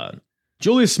because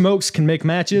Julius Smokes can make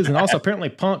matches, and also apparently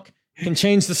Punk can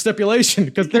change the stipulation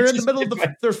because they're in the middle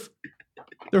of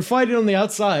they're fighting on the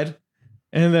outside,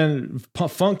 and then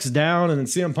Funk's down, and then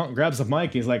CM Punk grabs the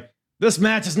mic. He's like, "This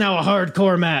match is now a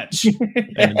hardcore match,"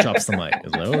 and then drops the mic.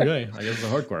 He's like, "Okay, I guess it's a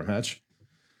hardcore match."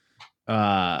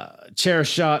 Chair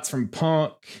shots from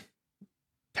Punk.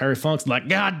 Terry Funk's like,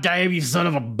 God damn, you son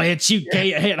of a bitch, you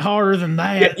can't hit harder than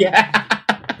that. Yeah.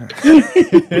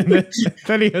 And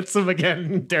then he hits him again,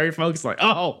 and Terry Funk's like,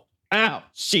 oh, ow,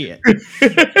 shit.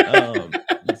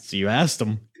 So you asked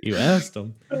him.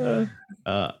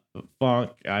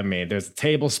 Funk, I mean, there's a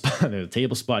table spot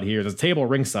here. There's a table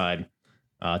ringside.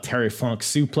 Terry Funk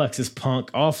suplexes Punk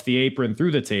off the apron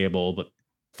through the table, but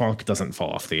Funk doesn't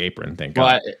fall off the apron, thank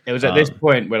God. It was at this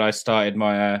point when I started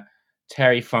my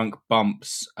Terry Funk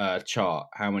bumps chart.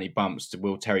 How many bumps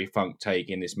will Terry Funk take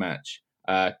in this match?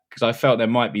 Because I felt there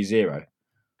might be 0,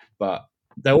 but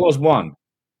there was 1.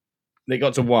 They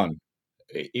got to 1.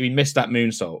 He missed that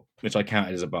moonsault, which I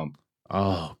counted as a bump.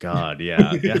 Oh God,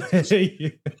 yeah.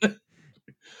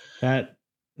 That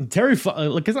Terry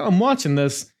Funk, because I'm watching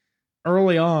this.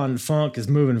 Early on, Funk is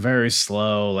moving very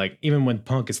slow. Like, even when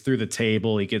Punk is through the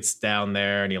table, he gets down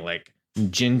there and he like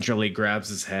gingerly grabs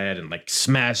his head and like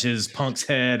smashes Punk's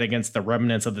head against the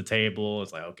remnants of the table.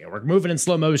 It's like, okay, we're moving in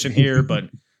slow motion here, but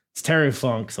it's Terry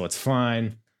Funk, so it's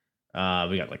fine.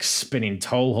 We got like spinning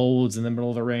toe holds in the middle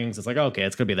of the rings. It's like, okay,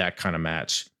 it's gonna be that kind of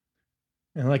match.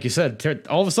 And like you said,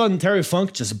 all of a sudden Terry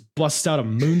Funk just busts out a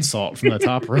moonsault from the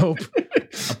top rope.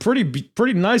 A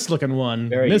pretty nice looking one.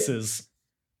 Very misses.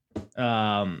 Good.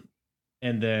 And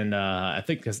then I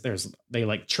think because they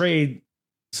like trade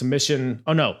submission.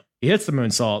 Oh no, he hits the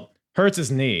moonsault, hurts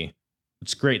his knee.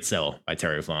 It's great sell by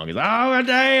Terry Funk. He's like, oh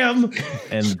damn!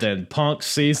 And then Punk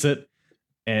sees it.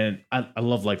 And I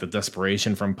love like the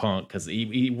desperation from Punk because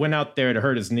he went out there to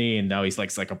hurt his knee, and now he's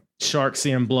like a shark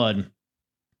seeing blood.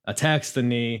 Attacks the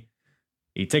knee.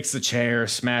 He takes the chair,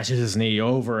 smashes his knee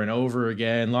over and over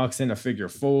again, locks in a figure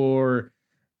 4.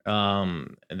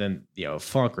 And then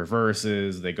Funk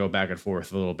reverses. They go back and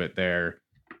forth a little bit there,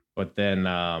 but then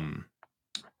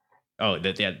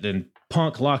then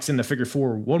Punk locks in the figure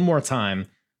 4 one more time.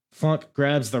 Funk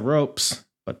grabs the ropes,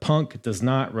 but Punk does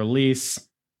not release.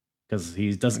 Because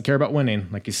he doesn't care about winning,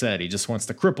 like you said. He just wants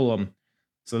to cripple him.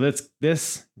 So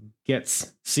this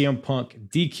gets CM Punk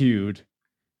DQ'd,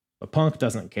 but Punk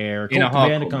doesn't care. Colt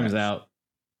Cabana comes out.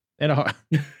 I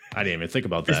didn't even think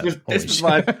about that.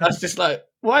 That's just like,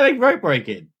 why are they rope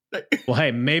breaking? Well,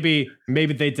 hey, maybe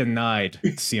they denied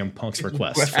CM Punk's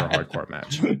request for a hardcore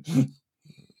match.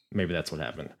 Maybe that's what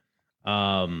happened.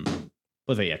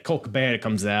 But then, Colt Cabana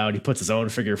comes out. He puts his own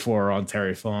figure 4 on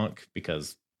Terry Funk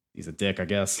because he's a dick, I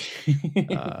guess.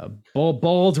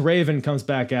 Bald Raven comes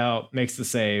back out, makes the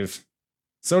save.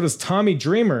 So does Tommy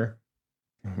Dreamer.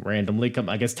 Randomly come.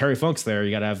 I guess Terry Funk's there.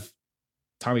 You got to have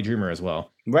Tommy Dreamer as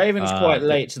well. Raven's quite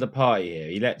late to the party here.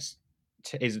 He lets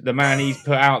the man he's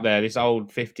put out there, this old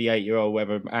 58-year-old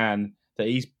whatever man that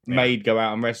he's made go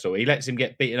out and wrestle. He lets him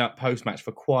get beaten up post-match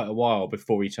for quite a while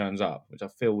before he turns up, which I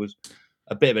feel was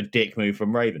a bit of a dick move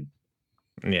from Raven.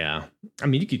 Yeah. I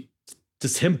mean, you could...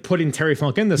 Just him putting Terry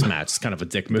Funk in this match is kind of a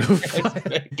dick move.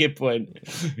 Good point.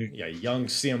 Yeah, young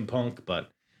CM Punk, but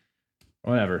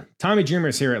whatever. Tommy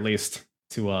Dreamer's here at least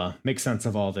to make sense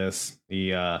of all this.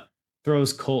 He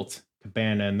throws Colt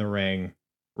Cabana in the ring.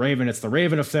 Raven, it's the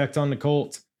Raven effect on the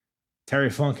Colt.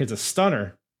 Terry Funk hits a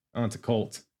stunner onto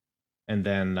Colt. And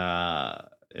then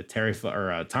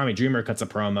Tommy Dreamer cuts a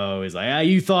promo. He's like,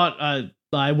 you thought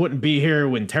I wouldn't be here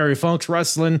when Terry Funk's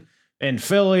wrestling in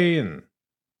Philly, and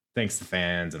thanks to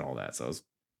fans and all that. So it was a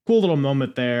cool little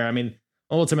moment there. I mean,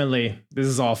 ultimately, this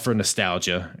is all for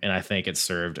nostalgia, and I think it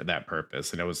served that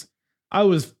purpose. And I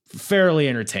was fairly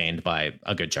entertained by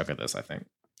a good chunk of this, I think.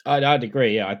 I'd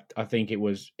agree. Yeah, I think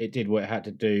it did what it had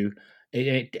to do.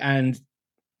 And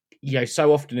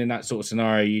so often in that sort of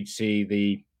scenario, you'd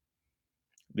see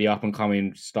the up and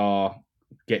coming star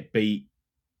get beat,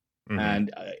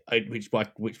 and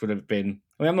which would have been.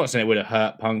 I mean, I'm not saying it would have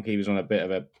hurt Punk. He was on a bit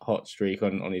of a hot streak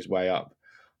on his way up.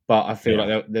 But I feel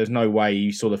like there's no way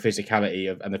you saw the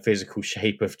physicality and the physical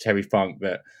shape of Terry Funk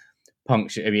that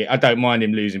Punk should. I mean, I don't mind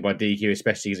him losing by DQ,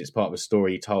 especially because it's part of a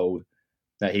story he told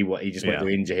that he just wanted to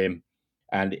injure him.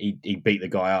 And he beat the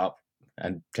guy up.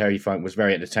 And Terry Funk was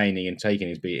very entertaining in taking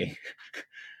his beating.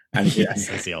 And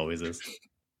as he always is.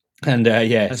 And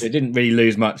so it didn't really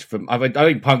lose much from. I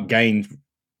think Punk gained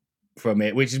from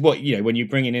it, which is what, when you're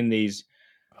bringing in these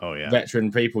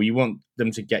veteran people, you want them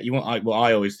to get.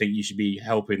 I always think you should be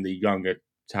helping the younger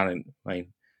talent,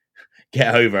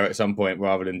 get over at some point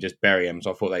rather than just bury them.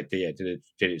 So I thought they did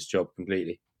its job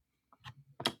completely.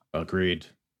 Agreed.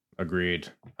 But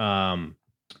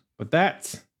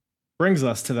that brings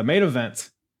us to the main event.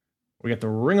 We got the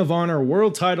Ring of Honor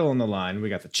World Title on the line. We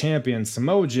got the champion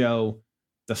Samoa Joe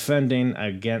defending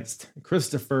against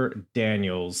Christopher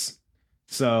Daniels.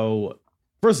 So,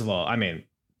 first of all, I mean,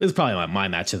 this is probably my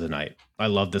match of the night. I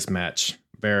love this match.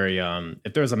 Very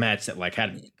if there was a match that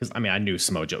had, because I mean I knew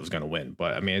Samoa Joe was going to win,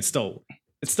 but I mean it still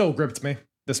gripped me.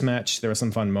 This match, there were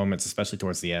some fun moments, especially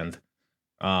towards the end.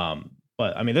 But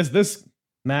I mean this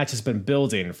match has been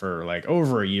building for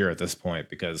over a year at this point,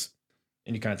 because,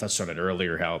 and you kind of touched on it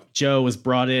earlier, how Joe was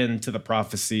brought into the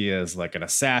Prophecy as an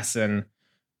assassin,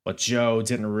 but Joe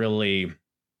didn't really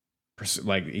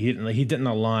he didn't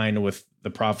align with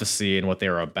the Prophecy and what they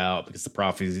were about, because the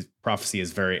Prophecy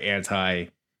is very anti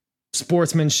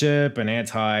sportsmanship and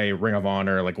anti Ring of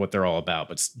Honor, what they're all about.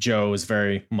 But Joe is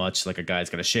very much a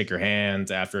guy's going to shake your hand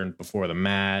after and before the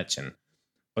match.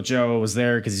 But Joe was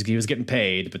there because he was getting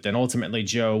paid. But then ultimately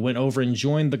Joe went over and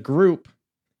joined the group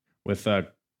with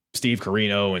Steve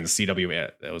Corino and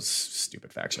CW. That was a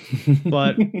stupid faction.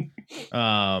 But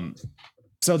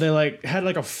so they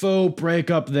had a faux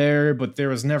breakup there, but there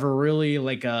was never really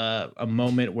a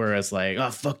moment where it's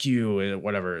oh, fuck you, and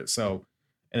whatever. So,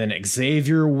 and then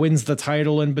Xavier wins the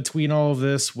title in between all of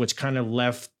this, which kind of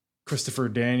left Christopher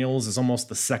Daniels is almost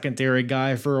the secondary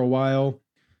guy for a while.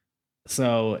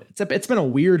 So it's been a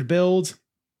weird build,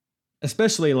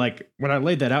 especially like when I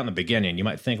laid that out in the beginning. You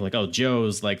might think like, oh,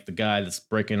 Joe's like the guy that's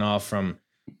breaking off from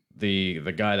the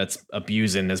guy that's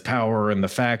abusing his power in the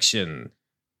faction.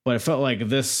 But it felt like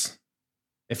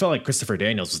Christopher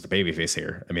Daniels was the babyface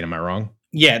here. I mean, am I wrong?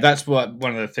 Yeah, that's what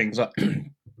one of the things I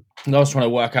was trying to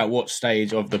work out what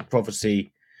stage of the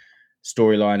prophecy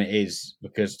storyline it is,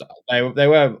 because they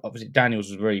were obviously Daniels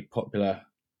was a very popular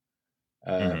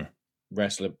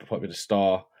wrestler, popular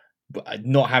star, but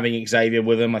not having Xavier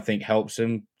with him I think helps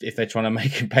him if they're trying to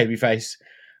make him babyface,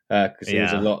 because he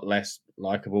was a lot less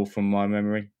likable from my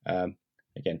memory.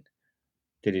 Again,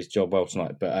 did his job well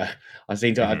tonight, but I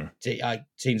seem to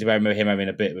remember him having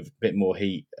a bit more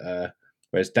heat,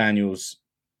 whereas Daniels,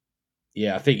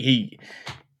 I think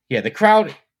the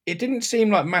crowd, it didn't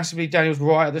seem like massively Daniels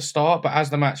right at the start, but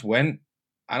as the match went,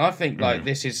 and I think like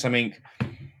this is something.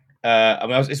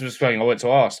 This was something I went to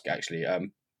ask actually.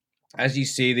 As you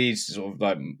see these sort of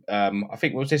like, I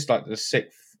think was this like the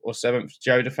 6th or 7th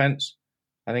Joe defense?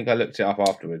 I think I looked it up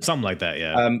afterwards. Something like that,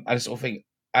 yeah. And I sort of think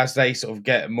as they sort of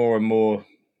get more and more,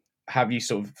 have you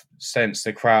sort of sense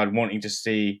the crowd wanting to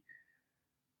see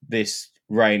this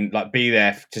reign, like be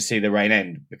there to see the reign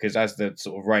end? Because as the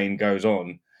sort of reign goes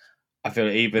on, I feel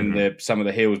like even some of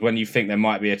the heels, when you think there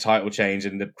might be a title change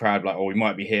and the crowd like, oh, we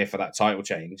might be here for that title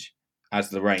change,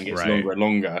 as the reign gets longer and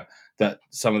longer, that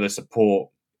some of the support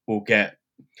will get.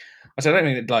 I don't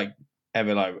think it like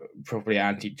ever like properly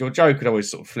anti. Joe could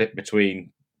always sort of flip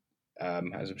between,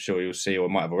 as I'm sure you'll see or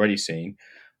might have already seen.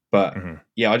 But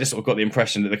I just sort of got the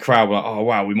impression that the crowd were like, oh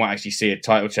wow, we might actually see a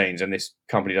title change, and this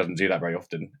company doesn't do that very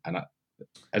often. And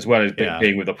as well as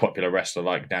being with a popular wrestler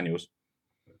like Daniels.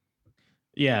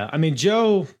 Yeah, I mean,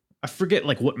 Joe, I forget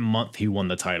like what month he won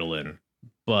the title in,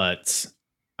 but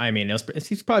I mean,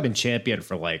 he's probably been champion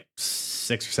for like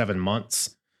 6 or 7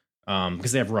 months,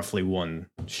 because they have roughly one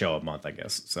show a month, I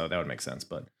guess. So that would make sense.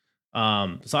 But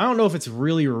so I don't know if it's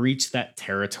really reached that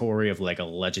territory of like a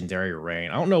legendary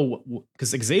reign. I don't know,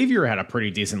 because Xavier had a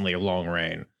pretty decently long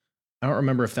reign. I don't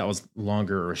remember if that was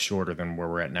longer or shorter than where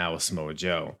we're at now with Samoa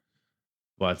Joe.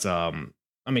 But I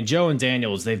mean, Joe and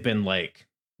Daniels, they've been like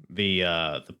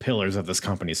the pillars of this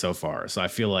company so far. So I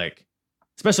feel like,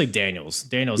 especially Daniels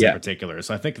in particular.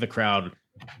 So I think the crowd,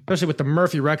 especially with the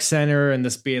Murphy Rec Center and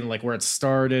this being like where it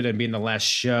started and being the last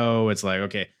show, it's like,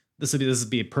 okay, this would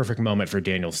be a perfect moment for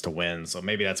Daniels to win. So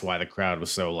maybe that's why the crowd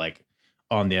was so like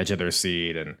on the edge of their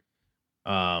seat. And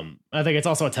I think it's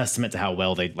also a testament to how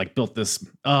well they like built this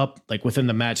up like within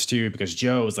the match too, because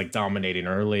Joe was like dominating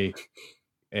early.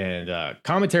 And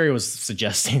commentary was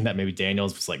suggesting that maybe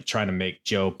Daniels was like trying to make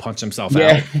Joe punch himself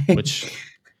out, which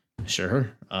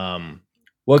sure. So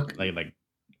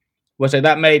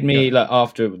that made me like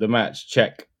after the match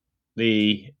check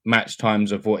the match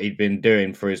times of what he'd been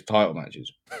doing for his title matches,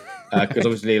 because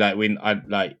obviously like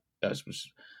I'm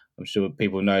sure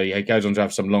people know he goes on to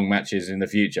have some long matches in the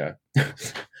future.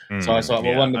 So I was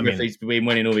like, wonder if he's been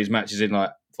winning all these matches in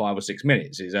like 5 or 6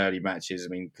 minutes, his early matches. I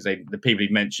mean, because the people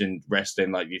he mentioned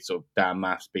wrestling, like you sort of Dan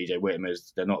Maths, BJ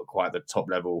Whitmer's, they're not quite the top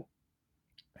level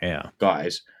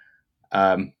guys.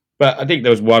 But I think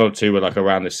there was 1 or 2 were like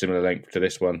around a similar length to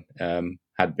this one,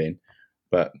 had been.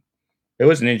 But it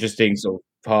was an interesting sort of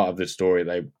part of the story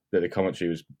that the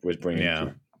commentary was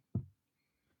bringing.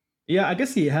 Yeah, I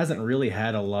guess he hasn't really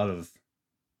had a lot of,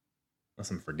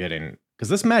 unless I'm forgetting, because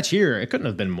this match here, it couldn't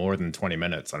have been more than 20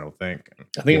 minutes, I don't think.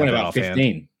 I think it went about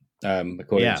 15,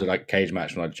 according to like Cage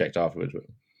Match when I checked afterwards. But.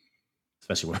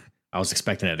 Especially when I was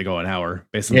expecting it to go an hour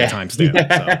based on the timestamp.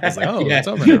 So I was like, oh, it's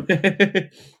over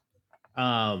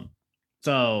now.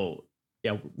 So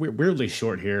yeah, we're weirdly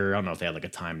short here. I don't know if they had like a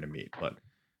time to meet, but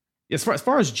as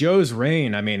far as Joe's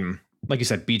reign, I mean, like you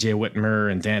said, BJ Whitmer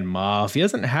and Dan Moff, he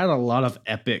hasn't had a lot of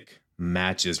epic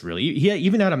matches really. He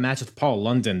even had a match with Paul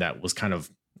London that was kind of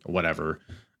whatever.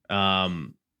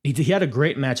 He had a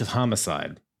great match with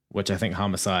Homicide, which I think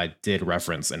Homicide did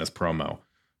reference in his promo.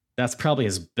 That's probably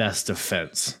his best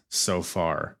defense so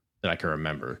far that I can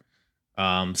remember.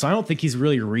 So I don't think he's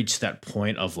really reached that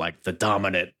point of like the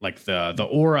dominant, like the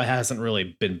aura hasn't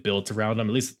really been built around him,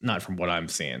 at least not from what I'm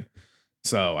seeing.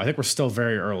 So I think we're still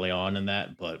very early on in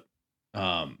that, but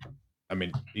I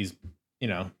mean, he's,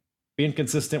 being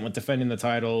consistent with defending the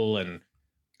title, and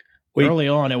early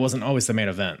on, it wasn't always the main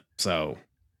event. So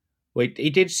he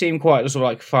did seem quite sort of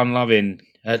like fun-loving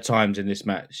at times in this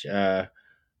match,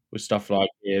 with stuff like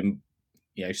him,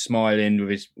 smiling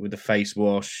with the face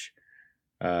wash.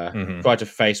 Tried to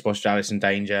face wash Alice in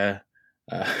Danger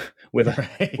with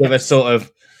a sort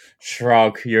of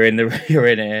shrug. You're in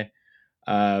here.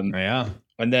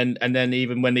 And then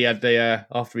even when he had the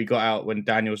after he got out, when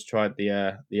Daniels tried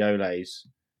the Olays,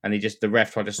 and the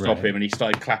ref tried to stop him, and he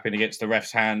started clapping against the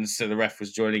ref's hands, so the ref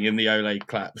was joining in the Olay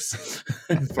claps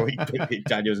before he hit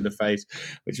Daniels in the face,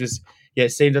 which was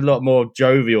it seemed a lot more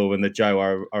jovial than the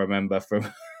Joe I remember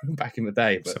from back in the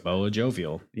day. But Samoa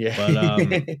jovial, yeah,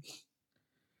 but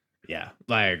yeah,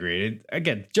 I agree.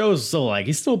 Again, Joe's still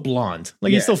he's still blonde,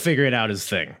 he's still figuring out his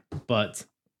thing, but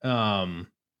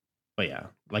yeah,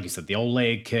 like you said, the old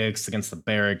leg kicks against the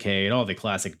barricade, all the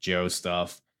classic Joe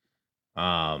stuff.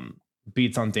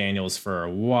 Beats on Daniels for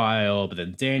a while, but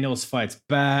then Daniels fights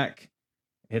back.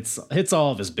 Hits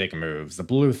all of his big moves. The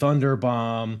Blue Thunder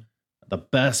Bomb, the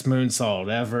best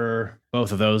moonsault ever.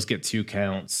 Both of those get 2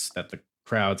 counts that the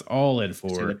crowd's all in for.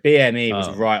 So the BME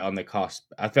was right on the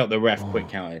cusp. I felt the ref quick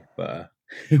counted, but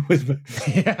it was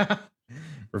yeah.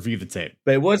 Review the tape.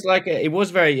 But it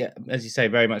was very, as you say,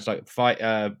 very much like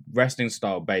wrestling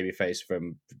style babyface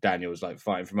from Daniels, like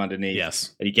fighting from underneath.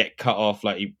 Yes. And you get cut off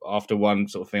after one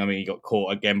sort of thing. I mean, he got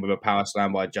caught again with a power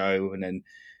slam by Joe, and then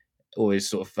all his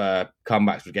sort of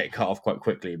comebacks would get cut off quite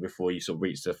quickly before you sort of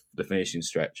reach the finishing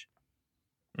stretch.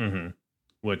 Mm-hmm.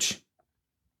 Which, I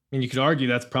mean, you could argue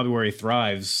that's probably where he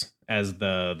thrives as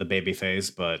the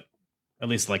babyface, but at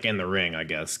least in the ring, I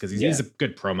guess, because he's a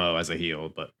good promo as a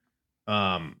heel, but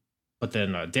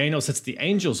then Daniels hits the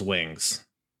Angel's wings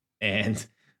and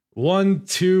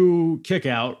 1-2 kick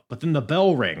out, but then the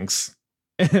bell rings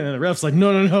and the ref's like,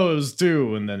 no, it was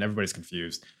 2. And then everybody's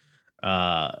confused.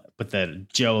 But then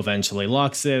Joe eventually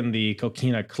locks in the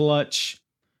Coquina clutch.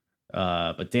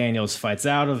 But Daniels fights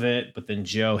out of it, but then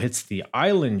Joe hits the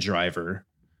Island Driver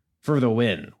for the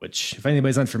win, which if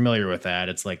anybody's unfamiliar with that,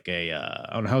 it's like I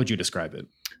don't know, how would you describe it?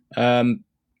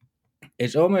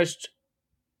 It's almost...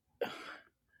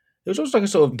 It was almost like a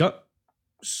sort of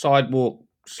sidewalk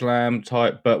slam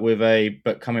type, but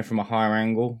coming from a higher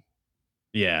angle.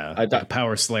 Yeah, like a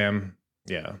power slam.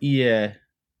 Yeah. Yeah.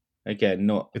 Again,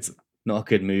 it's not a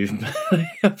good move.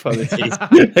 Apologies.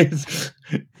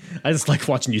 I just like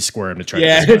watching you squirm to try.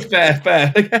 Yeah, it's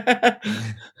fair.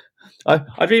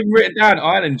 I've even written down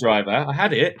Island Driver. I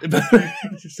had it.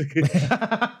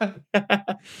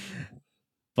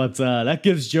 But that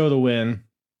gives Joe the win.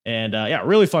 And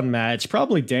really fun match.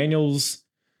 Probably Daniels.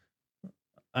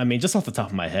 I mean, just off the top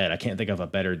of my head, I can't think of a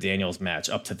better Daniels match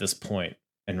up to this point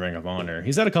in Ring of Honor.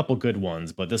 He's had a couple good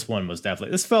ones, but this one was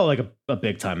this felt like a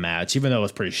big time match, even though it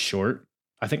was pretty short.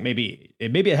 I think maybe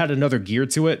it had another gear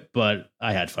to it, but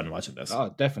I had fun watching this.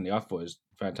 Oh, definitely. I thought it was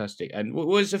fantastic. And what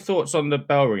was your thoughts on the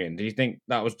bell ringing? Do you think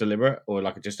that was deliberate or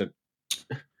just a...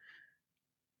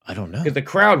 I don't know. Because the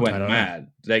crowd went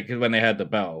mad when they heard the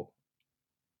bell.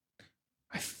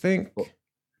 I think... I'm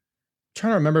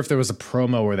trying to remember if there was a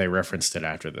promo where they referenced it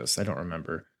after this. I don't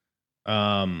remember.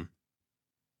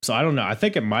 So I don't know. I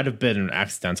think it might have been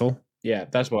accidental. Yeah,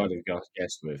 that's what I would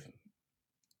guess with.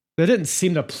 They didn't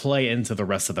seem to play into the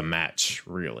rest of the match,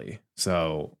 really.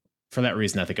 So for that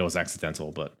reason, I think it was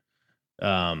accidental. But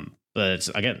it's,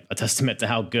 again, a testament to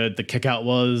how good the kick out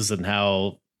was and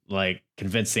how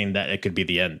convincing that it could be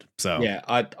the end. So yeah,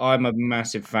 I'm a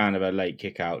massive fan of a late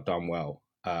kick out done well.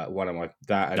 One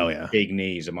of big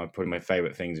knees are probably my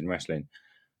favorite things in wrestling,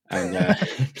 and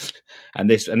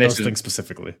this thing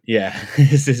specifically. Yeah,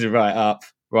 this is right up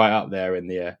there in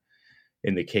the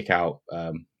kick out.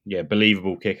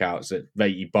 Believable kick outs that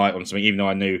make you bite on something. Even though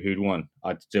I knew who'd won,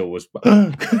 I still was.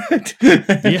 Yeah,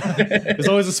 there's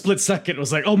always a split second. It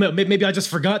was like, oh, maybe I just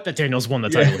forgot that Daniels won the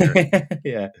title here.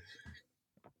 Yeah.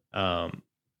 But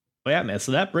yeah, man.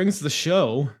 So that brings the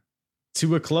show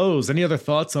to a close. Any other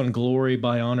thoughts on Glory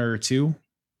by Honor 2?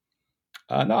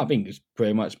 No, I think it's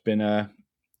pretty much been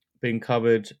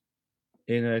covered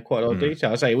in quite a lot of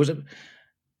detail. I say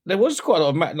there was quite a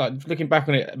lot of looking back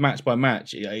on it match by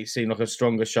match. It seemed like a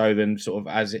stronger show than sort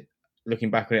of looking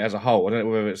back on it as a whole. I don't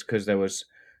know whether it's because there was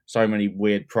so many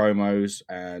weird promos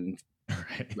and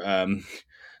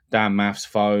Dan Math's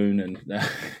phone and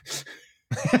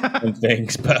and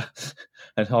things,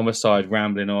 and Homicide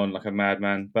rambling on like a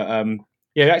madman. But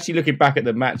actually looking back at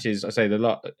the matches, I say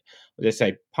they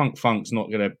say Punk Funk's not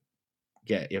going to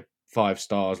get your 5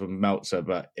 stars with Meltzer,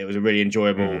 but it was a really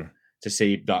enjoyable to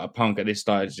see a Punk at this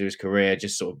stage of his career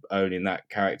just sort of owning that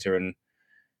character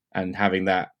and having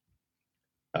that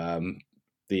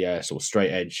the sort of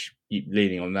straight edge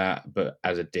leaning on that, but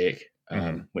as a dick,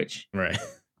 which right.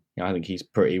 I think he's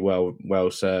pretty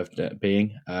well served at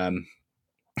being.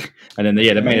 And then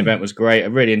the main event was great. I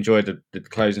really enjoyed the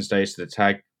closing stage to the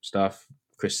tag stuff.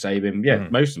 Chris Sabin,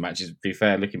 most of the matches, to be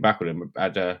fair, looking back on them,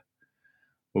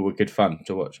 were good fun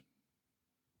to watch.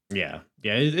 Yeah.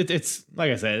 It's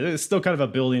like I said, it's still kind of a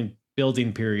building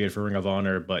building period for Ring of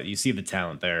Honor, but you see the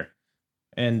talent there.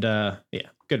 And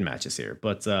good matches here.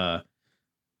 But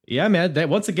yeah, man,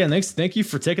 once again, thank you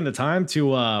for taking the time to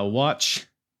watch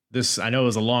this. I know it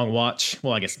was a long watch.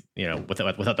 Well, I guess,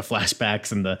 without the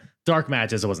flashbacks and the dark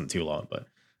matches, it wasn't too long, but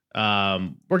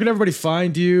where can everybody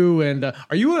find you? And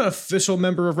are you an official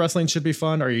member of Wrestling Should Be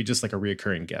Fun, or are you just like a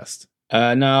reoccurring guest?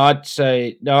 No, I'd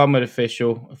say no. I'm an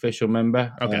official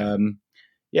member. Okay.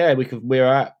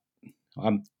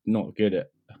 I'm not good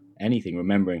at anything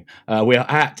remembering. We are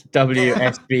at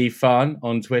WSB Fun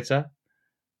on Twitter.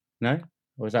 No,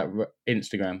 or is that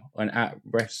Instagram? And at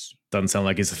Rest doesn't sound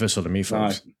like it's official to me,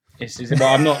 folks. No.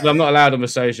 Well, I'm not allowed on the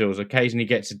socials. Occasionally,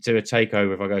 get to do a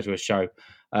takeover if I go to a show.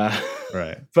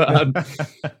 Right. But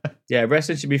yeah,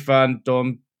 Wrestling Should Be Fun.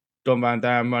 Don Van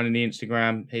Dam running the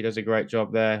Instagram. He does a great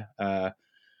job there.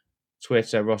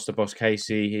 Twitter, Roster Boss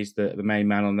Casey. He's the main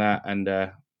man on that. And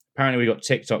apparently we got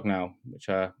TikTok now, which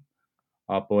our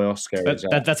boy Oscar is.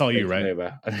 That's all you,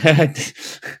 right?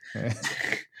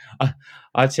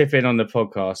 I tip in on the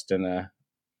podcast and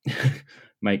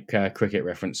make cricket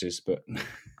references, but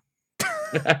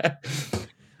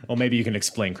well, maybe you can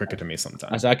explain cricket to me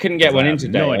sometime. I couldn't get one in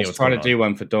today. I was trying to do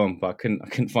one for Dom, but I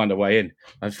couldn't find a way in.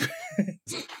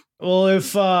 Well,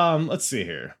 if let's see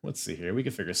here, we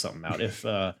can figure something out. If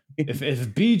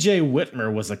BJ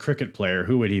Whitmer was a cricket player,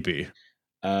 who would he be?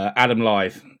 Adam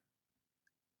Live.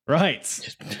 Right.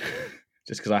 Just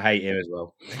because I hate him as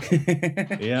well.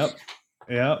 Yep.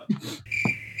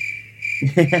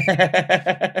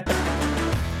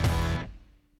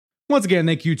 Once again,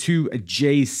 thank you to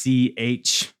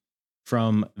JCH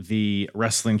from the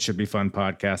Wrestling Should Be Fun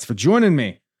podcast for joining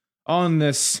me on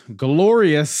this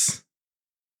glorious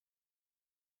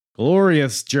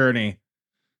journey.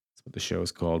 That's what the show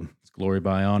is called. It's Glory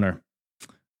by Honor.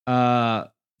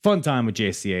 Fun time with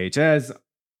JCH, as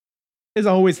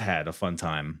always had a fun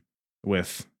time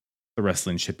with the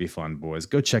Wrestling Should Be Fun boys.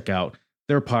 Go check out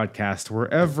their podcast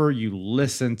wherever you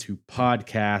listen to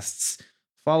podcasts.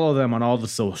 Follow them on all the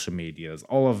social medias,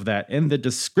 all of that in the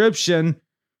description.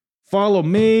 Follow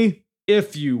me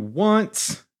if you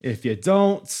want. If you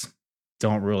don't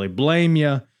really blame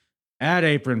you. At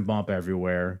Apron Bump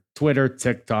everywhere. Twitter,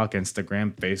 TikTok,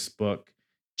 Instagram, Facebook,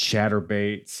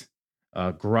 Chatterbait,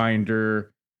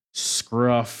 Grinder,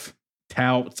 Scruff,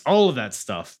 Touts, all of that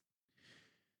stuff.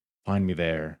 Find me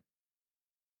there.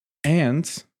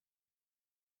 And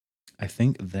I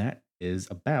think that is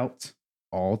about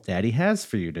all Daddy has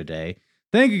for you today.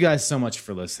 Thank you guys so much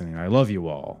for listening. I love you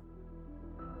all.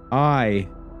 I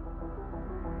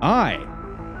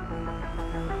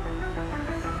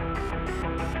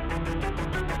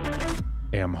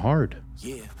am hard.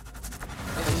 Yeah.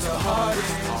 It's the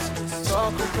hardest.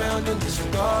 Talk around and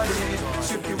disregard it.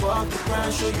 Strip you off the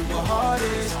ground, show you what hard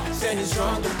is. Standing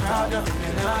strong and proud, nothing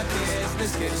I guess.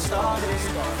 Let's get it started.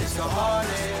 It's the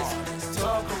hardest.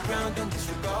 Talk around and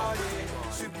disregard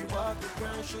it. Strip you off the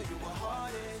ground, show you what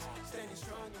hard is. Standing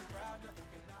strong and proud, nothing